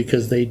breeds,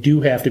 because they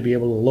do have to be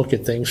able to look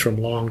at things from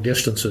long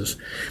distances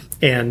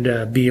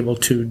and be able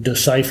to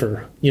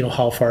decipher,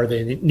 how far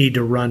they need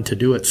to run to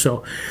do it.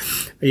 So,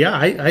 yeah,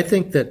 I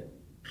think that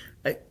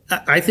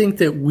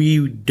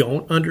we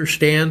don't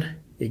understand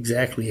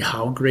exactly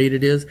how great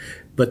it is,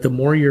 but the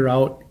more you're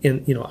out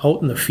in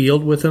the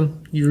field with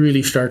them, you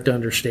really start to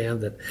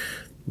understand that,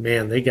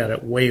 man, they got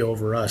it way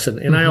over us.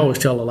 And I always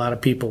tell a lot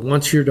of people,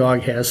 once your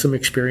dog has some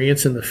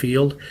experience in the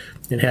field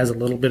and has a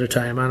little bit of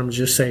time on him,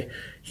 just say,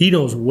 he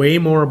knows way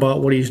more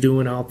about what he's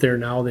doing out there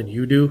now than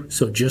you do.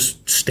 So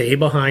just stay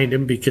behind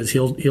him, because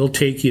he'll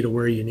take you to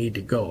where you need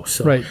to go.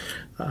 So right.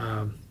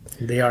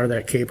 They are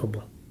that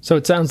capable. So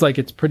it sounds like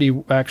it's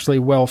pretty actually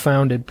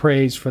well-founded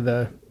praise for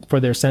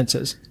their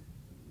senses.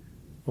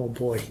 Oh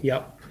boy,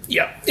 yep.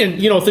 Yeah, and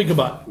think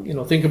about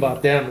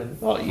them. And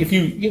if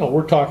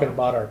we're talking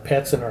about our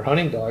pets and our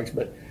hunting dogs,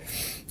 but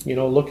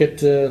look at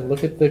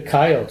the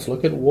coyotes,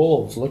 look at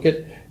wolves, look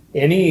at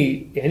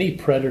any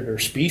predator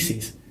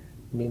species.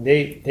 I mean,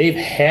 they've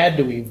had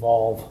to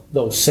evolve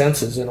those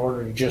senses in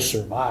order to just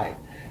survive.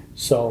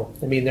 So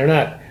I mean, they're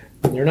not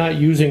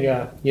using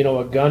a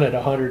gun at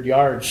 100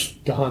 yards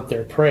to hunt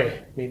their prey.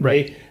 I mean,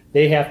 right.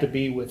 they have to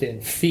be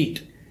within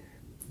feet.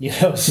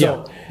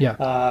 So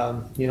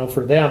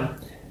for them.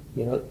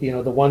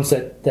 The ones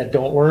that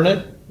don't learn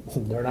it,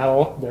 they're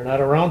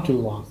not around too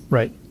long.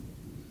 Right.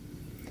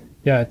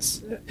 Yeah,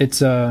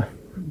 it's a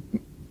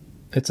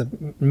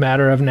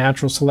matter of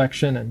natural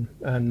selection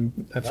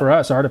and for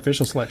us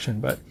artificial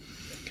selection. But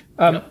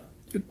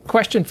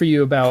question for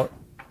you about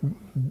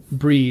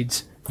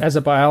breeds. As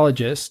a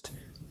biologist,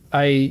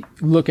 I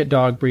look at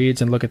dog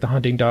breeds and look at the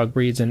hunting dog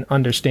breeds and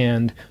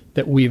understand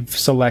that we've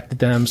selected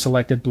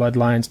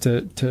bloodlines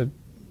to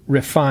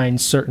refine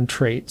certain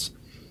traits.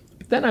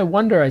 Then I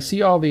wonder, I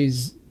see all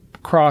these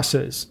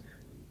crosses.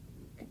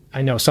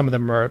 I know some of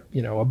them are,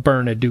 a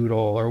Bernedoodle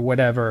or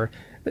whatever,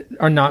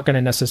 are not going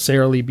to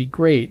necessarily be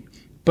great.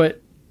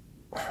 But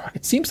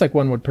it seems like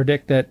one would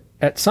predict that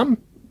at some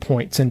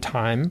points in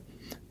time,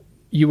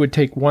 you would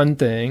take one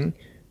thing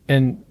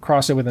and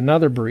cross it with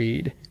another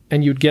breed,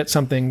 and you'd get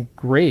something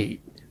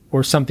great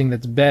or something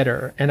that's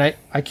better. And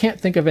I can't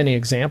think of any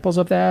examples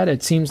of that.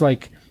 It seems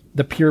like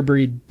the pure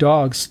breed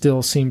dogs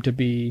still seem to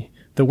be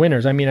the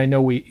winners. I mean, I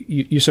know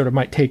you sort of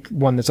might take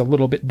one that's a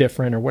little bit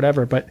different or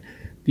whatever, but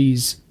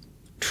these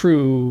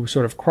true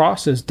sort of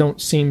crosses don't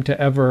seem to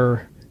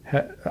ever.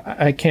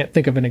 I can't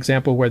think of an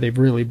example where they've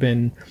really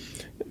been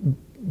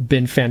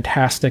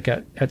fantastic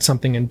at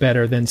something and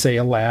better than, say,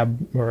 a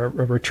lab or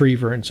a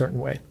retriever in a certain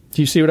way.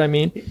 Do you see what I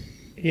mean?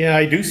 Yeah,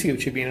 I do see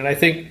what you mean, and I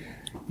think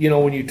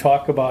when you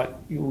talk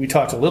about, we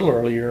talked a little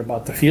earlier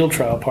about the field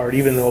trial part,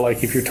 even though,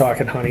 like, if you're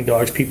talking hunting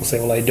dogs, people say,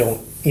 well, I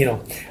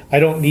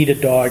don't need a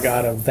dog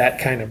out of that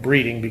kind of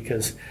breeding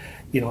because,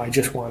 I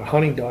just want a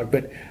hunting dog.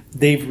 But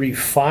they've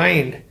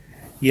refined,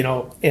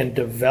 and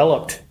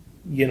developed,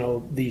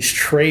 these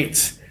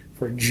traits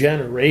for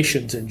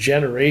generations and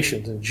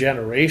generations and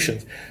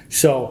generations.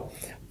 So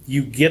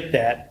you get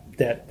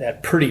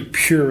that pretty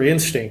pure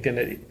instinct. And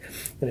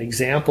an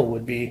example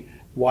would be,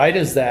 why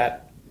does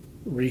that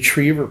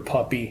retriever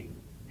puppy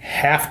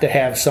have to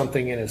have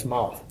something in his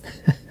mouth?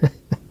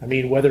 I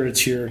mean, whether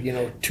it's your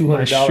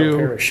 $200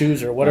 pair of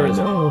shoes or whatever it is,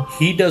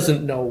 he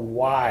doesn't know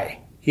why.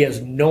 He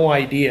has no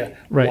idea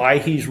why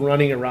he's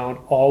running around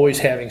always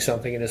having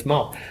something in his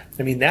mouth.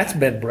 I mean, that's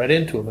been bred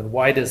into him. And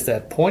why is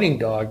that pointing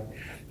dog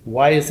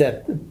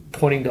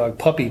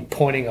puppy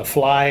pointing a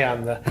fly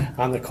on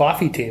the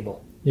coffee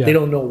table? Yeah. They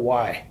don't know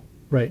why.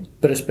 Right.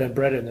 But it's been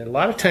bred in. And a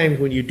lot of times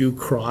when you do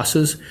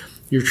crosses,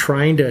 you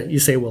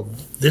say, well,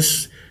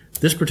 this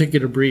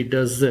particular breed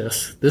does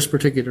this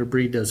particular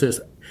breed does this.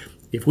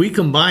 If we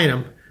combine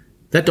them,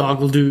 that dog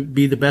will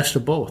be the best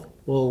of both.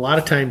 Well, a lot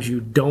of times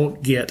you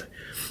don't get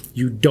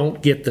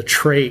the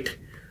trait,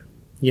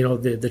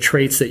 the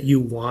traits that you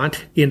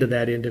want into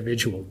that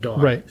individual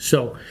dog. Right.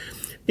 So,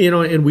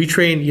 and we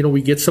train,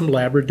 we get some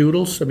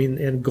Labradoodles,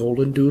 and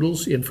Golden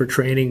Doodles in for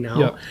training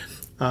now.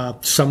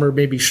 Yep. Some are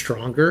maybe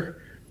stronger,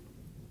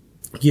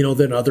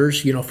 than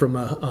others, from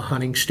a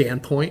hunting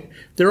standpoint.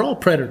 They're all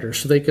predators,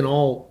 so they can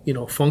all,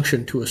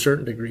 function to a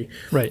certain degree.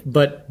 Right.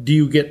 But do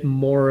you get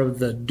more of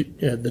the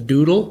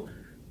doodle,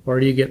 or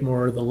do you get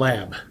more of the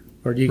lab?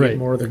 Or do you get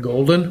more of the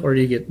golden, or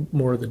do you get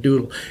more of the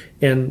doodle?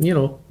 And,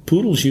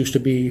 poodles used to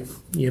be,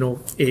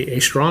 a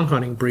strong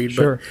hunting breed,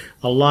 sure.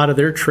 But a lot of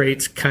their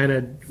traits kind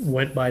of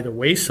went by the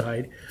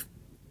wayside.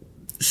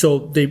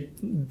 So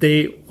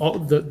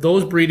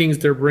those breedings,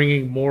 they're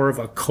bringing more of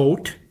a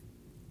coat.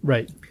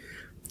 Right.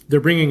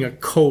 They're bringing a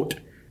coat,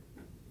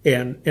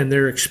 and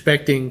they're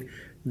expecting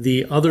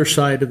the other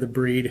side of the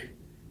breed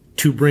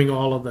to bring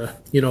all of the,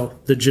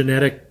 the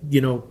genetic,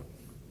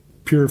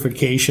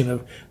 purification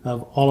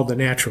of all of the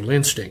natural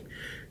instinct.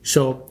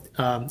 So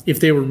if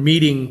they were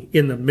meeting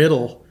in the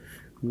middle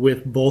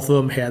with both of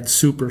them had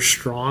super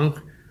strong,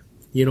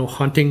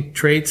 hunting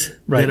traits,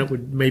 then it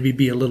would maybe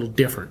be a little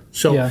different.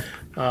 So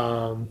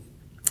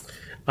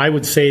I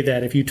would say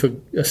that if you took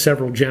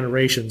several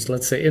generations,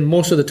 let's say, and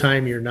most of the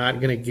time you're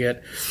not going to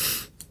get,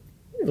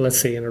 let's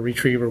say in a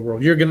retriever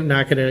world, you're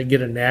not going to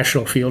get a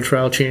national field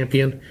trial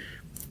champion,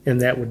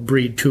 and that would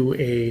breed to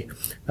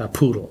a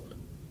poodle.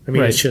 I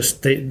mean, it's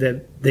just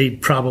they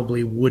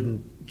probably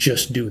wouldn't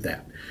just do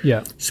that.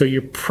 Yeah. So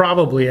you're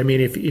probably,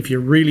 if you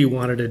really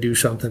wanted to do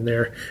something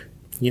there,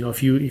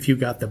 if you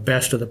got the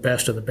best of the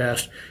best of the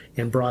best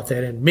and brought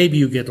that in, maybe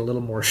you get a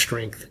little more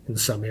strength in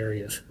some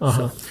areas.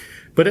 Uh-huh. So,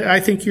 but I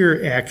think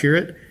you're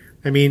accurate.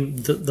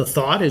 The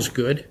thought is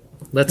good.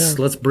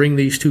 Let's bring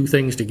these two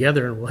things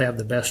together and we'll have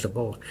the best of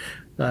both.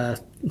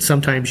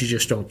 Sometimes you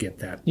just don't get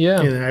that.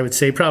 Yeah. And I would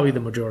say probably the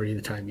majority of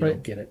the time you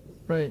don't get it.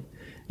 Right.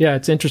 Yeah,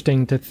 it's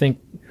interesting to think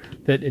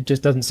that it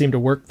just doesn't seem to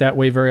work that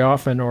way very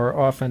often or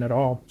often at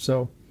all.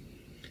 So,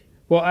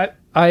 well,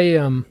 I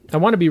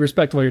want to be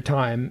respectful of your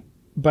time,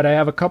 but I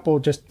have a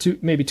couple,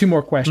 maybe two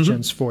more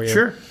questions for you.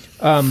 Sure.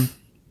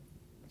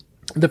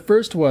 The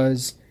first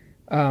was,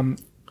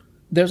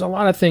 there's a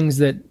lot of things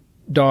that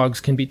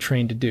dogs can be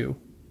trained to do,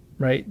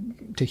 right?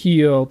 To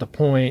heel, to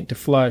point, to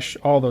flush,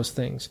 all those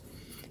things.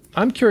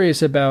 I'm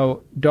curious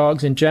about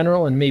dogs in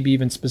general and maybe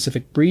even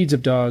specific breeds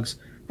of dogs.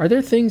 Are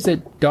there things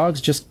that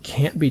dogs just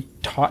can't be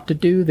taught to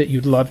do that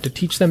you'd love to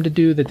teach them to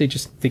do that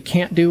they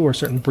can't do, or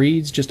certain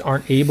breeds just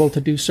aren't able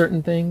to do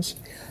certain things?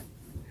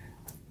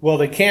 Well,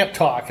 they can't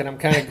talk, and I'm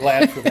kind of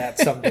glad for that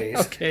some days.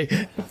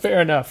 Okay,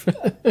 fair enough.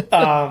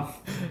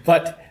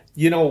 But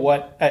you know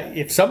what?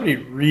 If somebody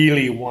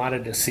really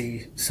wanted to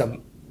see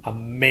some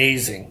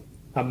amazing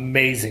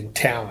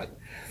talent,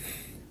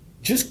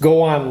 just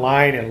go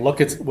online and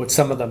look at what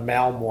some of the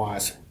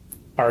Malinois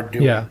are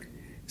doing. Yeah.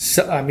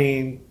 So, I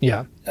mean,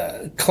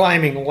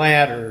 climbing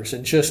ladders,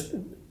 and just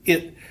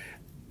it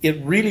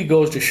really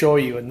goes to show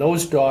you. And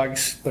those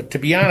dogs, but to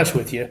be honest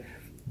with you,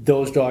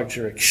 those dogs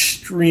are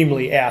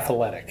extremely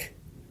athletic.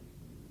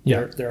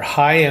 Yeah. They're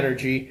high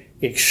energy,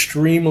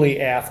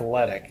 extremely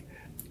athletic,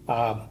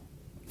 and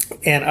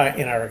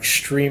are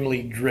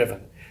extremely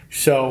driven.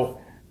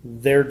 So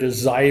their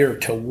desire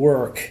to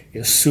work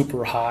is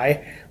super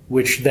high,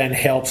 which then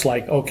helps,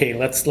 like, okay,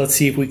 let's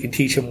see if we can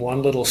teach them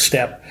one little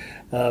step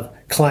of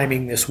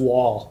climbing this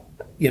wall,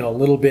 a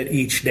little bit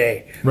each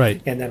day.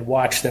 Right. And then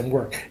watch them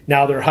work.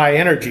 Now they're high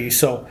energy,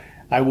 so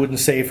I wouldn't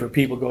say for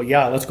people go,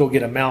 yeah, let's go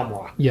get a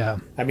Malinois. Yeah.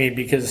 I mean,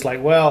 because it's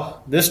like,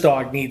 well, this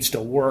dog needs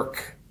to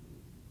work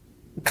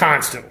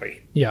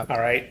constantly. Yeah. All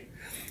right.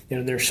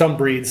 And there's some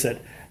breeds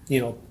that,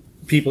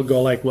 people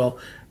go like, well,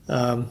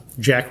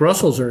 Jack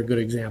Russells are a good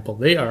example.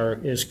 They are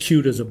as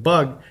cute as a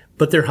bug,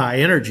 but they're high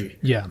energy.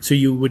 Yeah. So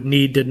you would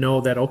need to know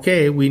that,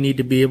 okay, we need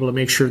to be able to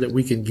make sure that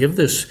we can give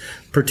this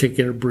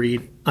particular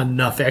breed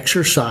enough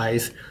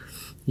exercise,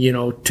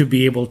 to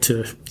be able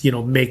to,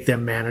 make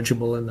them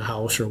manageable in the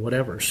house or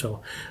whatever.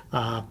 So,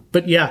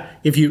 but yeah,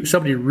 if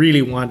somebody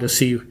really wanted to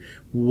see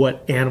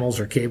what animals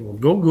are capable,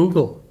 go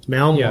Google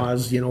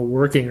Malinois,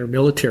 working or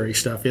military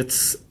stuff.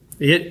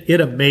 It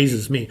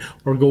amazes me.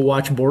 Or go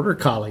watch Border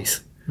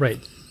Collies.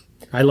 Right.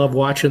 I love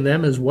watching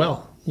them as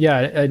well. Yeah,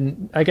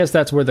 and I guess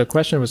that's where the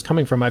question was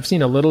coming from. I've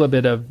seen a little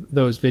bit of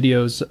those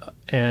videos,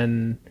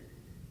 and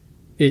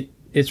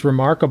it's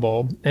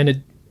remarkable.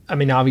 And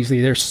obviously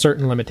there's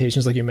certain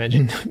limitations, like you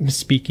mentioned,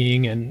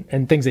 speaking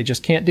and things they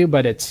just can't do,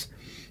 but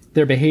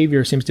their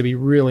behavior seems to be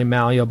really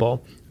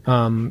malleable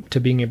to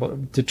being able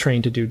to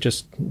train to do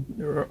just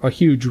a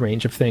huge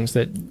range of things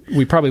that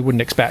we probably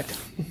wouldn't expect.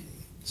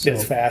 So.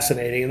 It's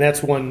fascinating, and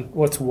that's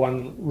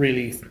one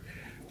really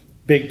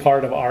big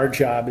part of our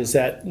job, is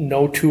that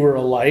no two are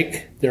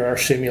alike. There are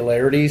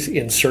similarities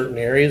in certain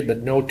areas,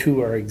 but no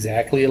two are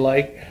exactly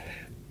alike.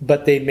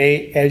 But they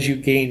may, as you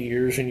gain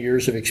years and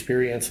years of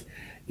experience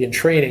in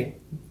training,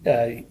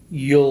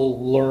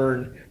 you'll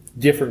learn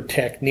different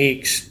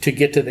techniques to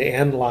get to the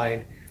end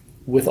line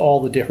with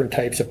all the different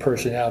types of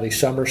personalities.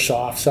 Some are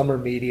soft, some are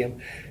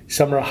medium,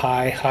 some are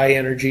high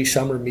energy,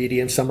 some are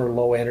medium, some are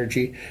low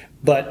energy.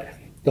 But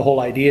the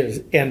whole idea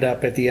is end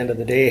up at the end of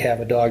the day,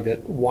 have a dog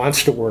that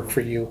wants to work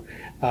for you,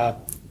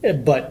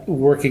 but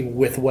working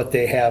with what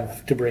they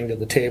have to bring to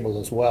the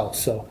table as well.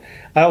 So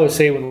I always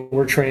say, when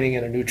we're training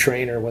in a new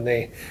trainer,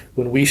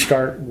 when we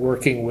start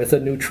working with a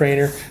new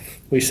trainer,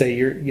 we say,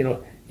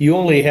 you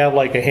only have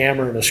like a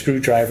hammer and a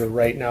screwdriver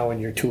right now in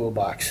your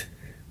toolbox.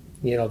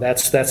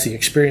 That's the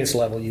experience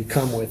level you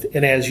come with.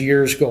 And as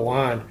years go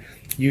on,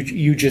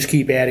 you just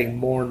keep adding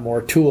more and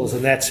more tools,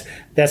 and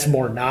that's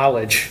more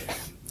knowledge.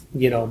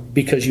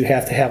 Because you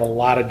have to have a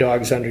lot of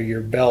dogs under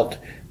your belt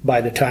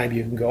by the time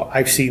you can go,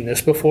 I've seen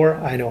this before,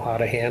 I know how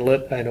to handle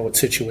it, I know what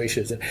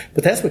situations.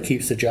 But that's what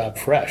keeps the job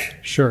fresh.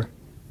 Sure.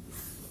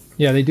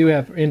 Yeah, they do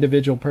have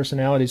individual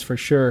personalities for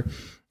sure.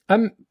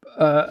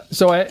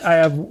 So I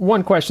have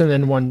one question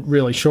and one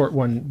really short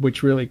one,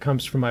 which really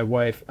comes from my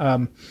wife.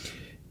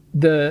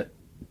 The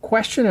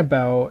question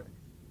about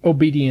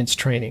obedience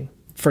training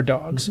for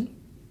dogs. Mm-hmm.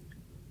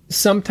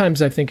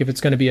 Sometimes I think if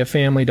it's going to be a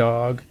family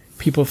dog,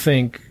 people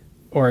think,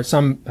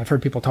 I've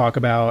heard people talk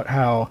about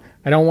how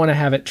I don't want to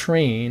have it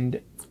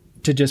trained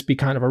to just be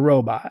kind of a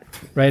robot,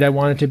 right? I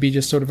want it to be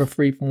just sort of a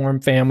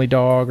free-form family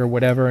dog or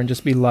whatever, and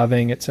just be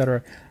loving,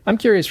 etc. I'm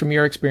curious from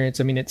your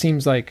experience. It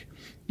seems like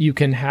you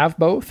can have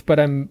both, but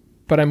I'm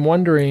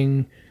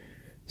wondering,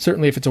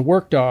 certainly if it's a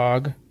work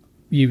dog,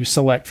 you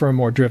select for a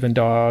more driven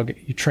dog,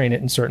 you train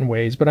it in certain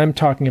ways. But I'm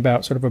talking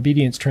about sort of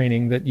obedience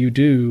training that you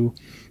do.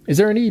 Is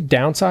there any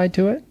downside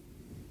to it?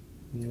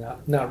 No,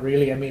 not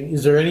really.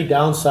 Is there any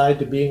downside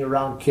to being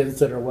around kids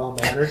that are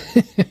well-mannered?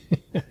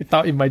 I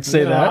thought you might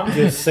say that.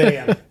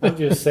 I'm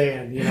just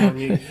saying,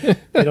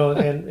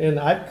 and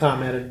I've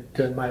commented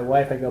to my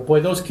wife, I go,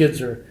 boy, those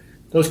kids are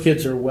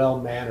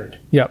well-mannered.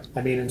 Yep.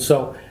 And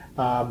so,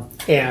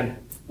 and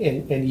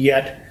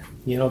yet,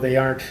 they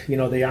aren't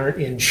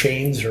in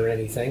chains or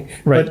anything.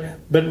 Right.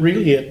 But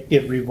really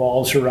it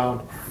revolves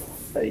around,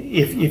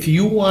 if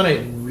you want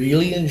to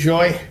really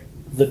enjoy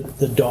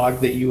the dog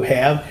that you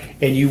have,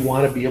 and you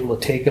want to be able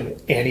to take them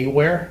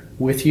anywhere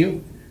with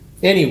you,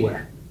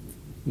 anywhere,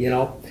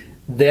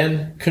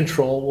 then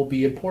control will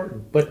be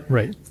important. But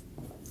Right.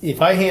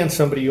 if I hand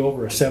somebody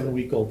over a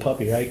 7-week-old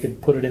puppy, I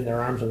could put it in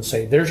their arms and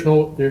say, there's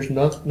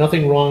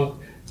nothing wrong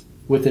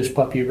with this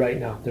puppy right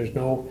now. There's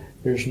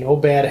no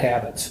bad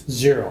habits.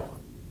 Zero.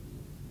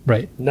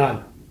 Right.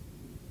 None.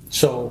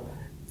 So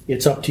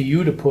it's up to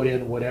you to put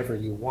in whatever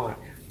you want.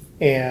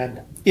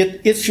 And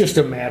it's just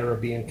a matter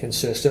of being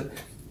consistent.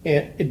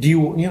 And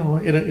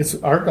it's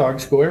our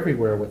dogs go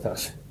everywhere with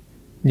us.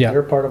 Yeah.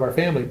 They're part of our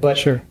family. But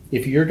Sure.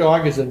 if your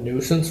dog is a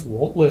nuisance,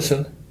 won't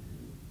listen,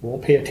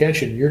 won't pay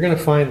attention, you're going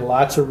to find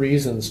lots of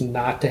reasons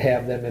not to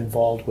have them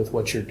involved with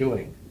what you're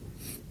doing.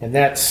 And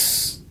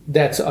that's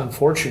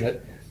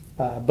unfortunate,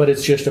 but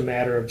it's just a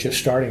matter of just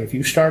starting. If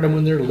you start them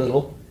when they're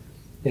little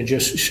and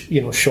just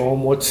show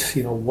them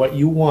what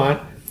you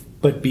want,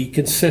 but be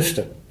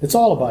consistent. It's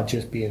all about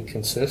just being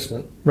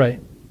consistent. Right.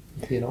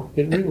 It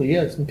really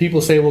is. And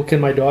people say, well, can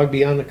my dog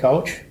be on the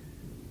couch?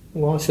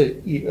 Well, I say,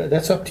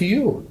 that's up to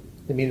you.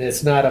 I mean,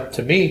 it's not up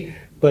to me,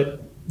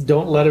 but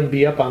don't let him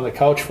be up on the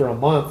couch for a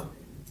month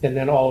and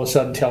then all of a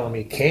sudden tell him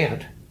he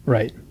can't.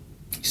 Right.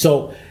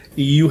 So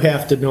you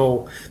have to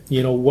know,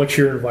 what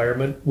your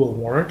environment will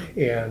warrant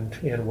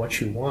and what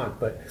you want.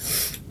 But,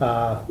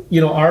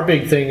 our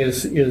big thing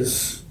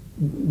is,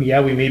 we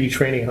may be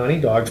training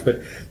hunting dogs,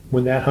 but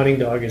when that hunting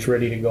dog is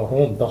ready to go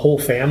home, the whole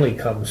family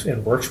comes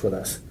and works with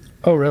us.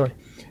 Oh, really?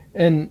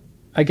 And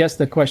I guess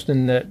the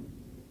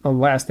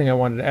last thing I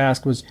wanted to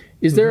ask was,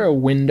 is there a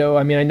window?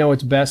 I mean, I know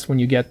it's best when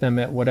you get them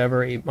at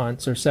 8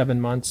 months or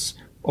 7 months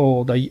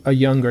old, a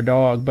younger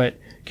dog, but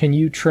can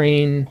you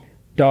train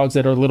dogs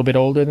that are a little bit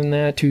older than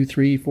that, 2,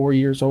 3, 4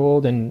 years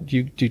old, and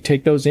do you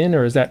take those in,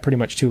 or is that pretty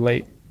much too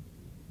late?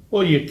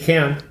 Well, you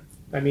can.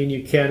 I mean,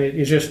 you can.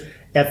 It's just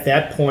at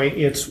that point,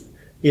 it's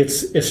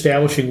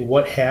establishing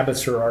what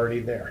habits are already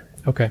there.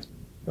 Okay.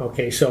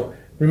 So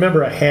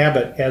remember, a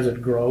habit as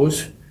it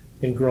grows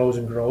and grows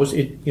and grows.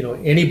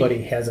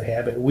 Anybody has a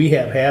habit. We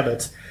have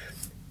habits.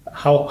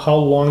 How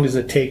long does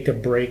it take to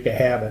break a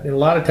habit? And a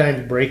lot of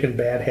times, breaking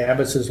bad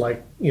habits is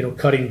like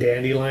cutting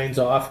dandelions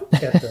off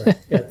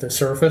at the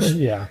surface.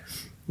 Yeah.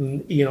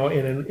 And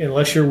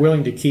unless you're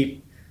willing to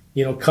keep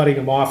cutting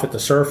them off at the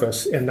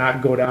surface and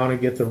not go down and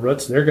get the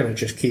roots, they're going to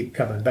just keep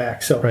coming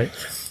back. So right.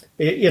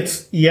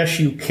 It's yes,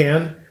 you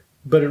can,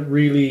 but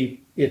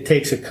it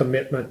takes a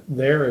commitment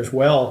there as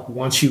well.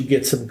 Once you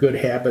get some good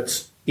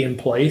habits in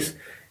place,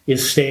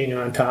 is staying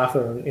on top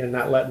of them and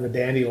not letting the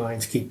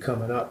dandelions keep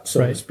coming up, so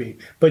to speak.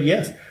 But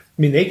yes, I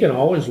mean, they can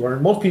always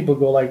learn. Most people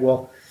go like,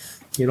 well,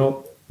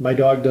 my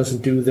dog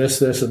doesn't do this,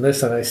 this, and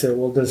this. And I said,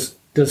 well, does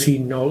he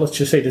know? Let's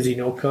just say, does he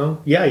know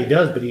come? Yeah, he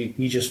does, but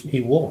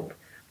he won't.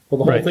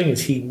 Well, the whole thing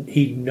is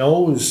he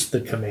knows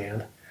the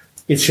command.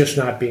 It's just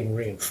not being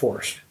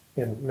reinforced.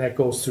 And that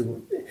goes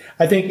through,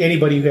 I think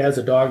anybody who has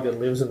a dog that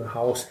lives in the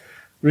house,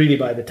 really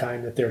by the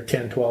time that they're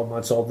 10, 12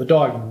 months old, the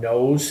dog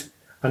knows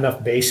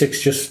enough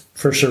basics just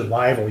for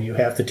survival. You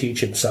have to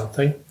teach him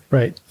something.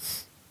 Right.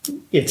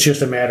 It's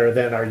just a matter of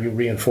then, are you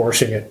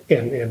reinforcing it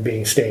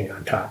and staying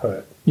on top of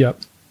it? Yep.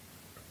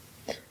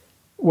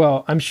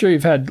 Well, I'm sure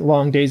you've had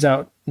long days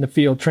out in the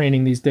field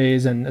training these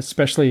days, and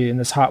especially in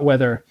this hot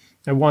weather.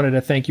 I wanted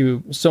to thank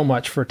you so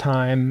much for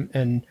time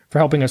and for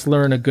helping us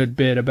learn a good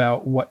bit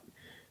about what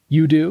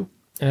you do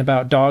and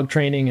about dog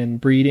training and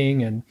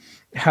breeding and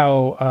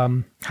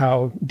how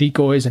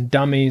decoys and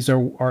dummies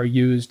are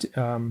used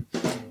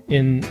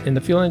in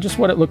the field, and just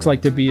what it looks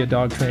like to be a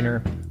dog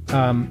trainer.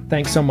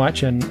 Thanks so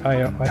much, and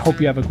I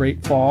hope you have a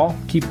great fall.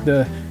 Keeping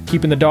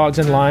the dogs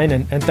in line,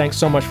 and thanks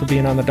so much for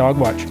being on the Dog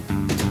Watch.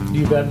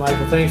 You bet,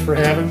 Michael. Thanks for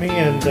having me,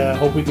 and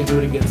hope we can do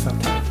it again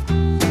sometime.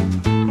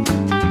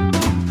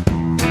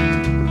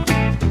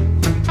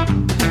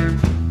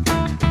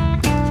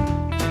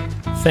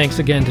 Thanks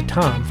again to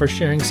Tom for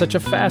sharing such a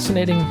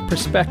fascinating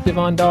perspective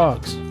on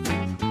dogs.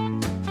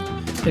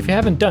 If you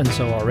haven't done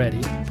so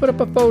already, put up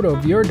a photo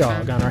of your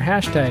dog on our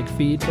hashtag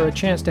feed for a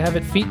chance to have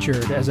it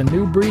featured as a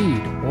new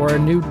breed or a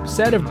new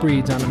set of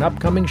breeds on an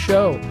upcoming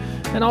show.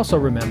 And also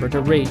remember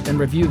to rate and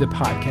review the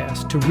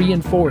podcast to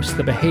reinforce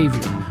the behavior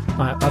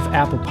of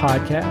Apple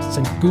Podcasts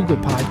and Google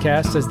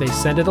Podcasts as they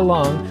send it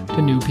along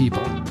to new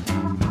people.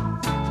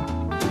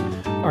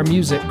 Our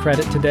music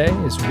credit today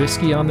is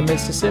Whiskey on the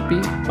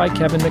Mississippi by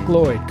Kevin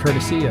McLeod,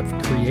 courtesy of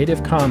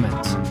Creative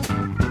Commons.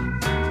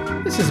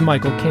 This is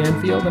Michael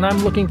Canfield, and I'm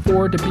looking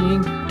forward to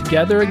being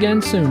together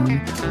again soon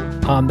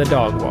on the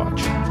Dog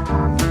Watch.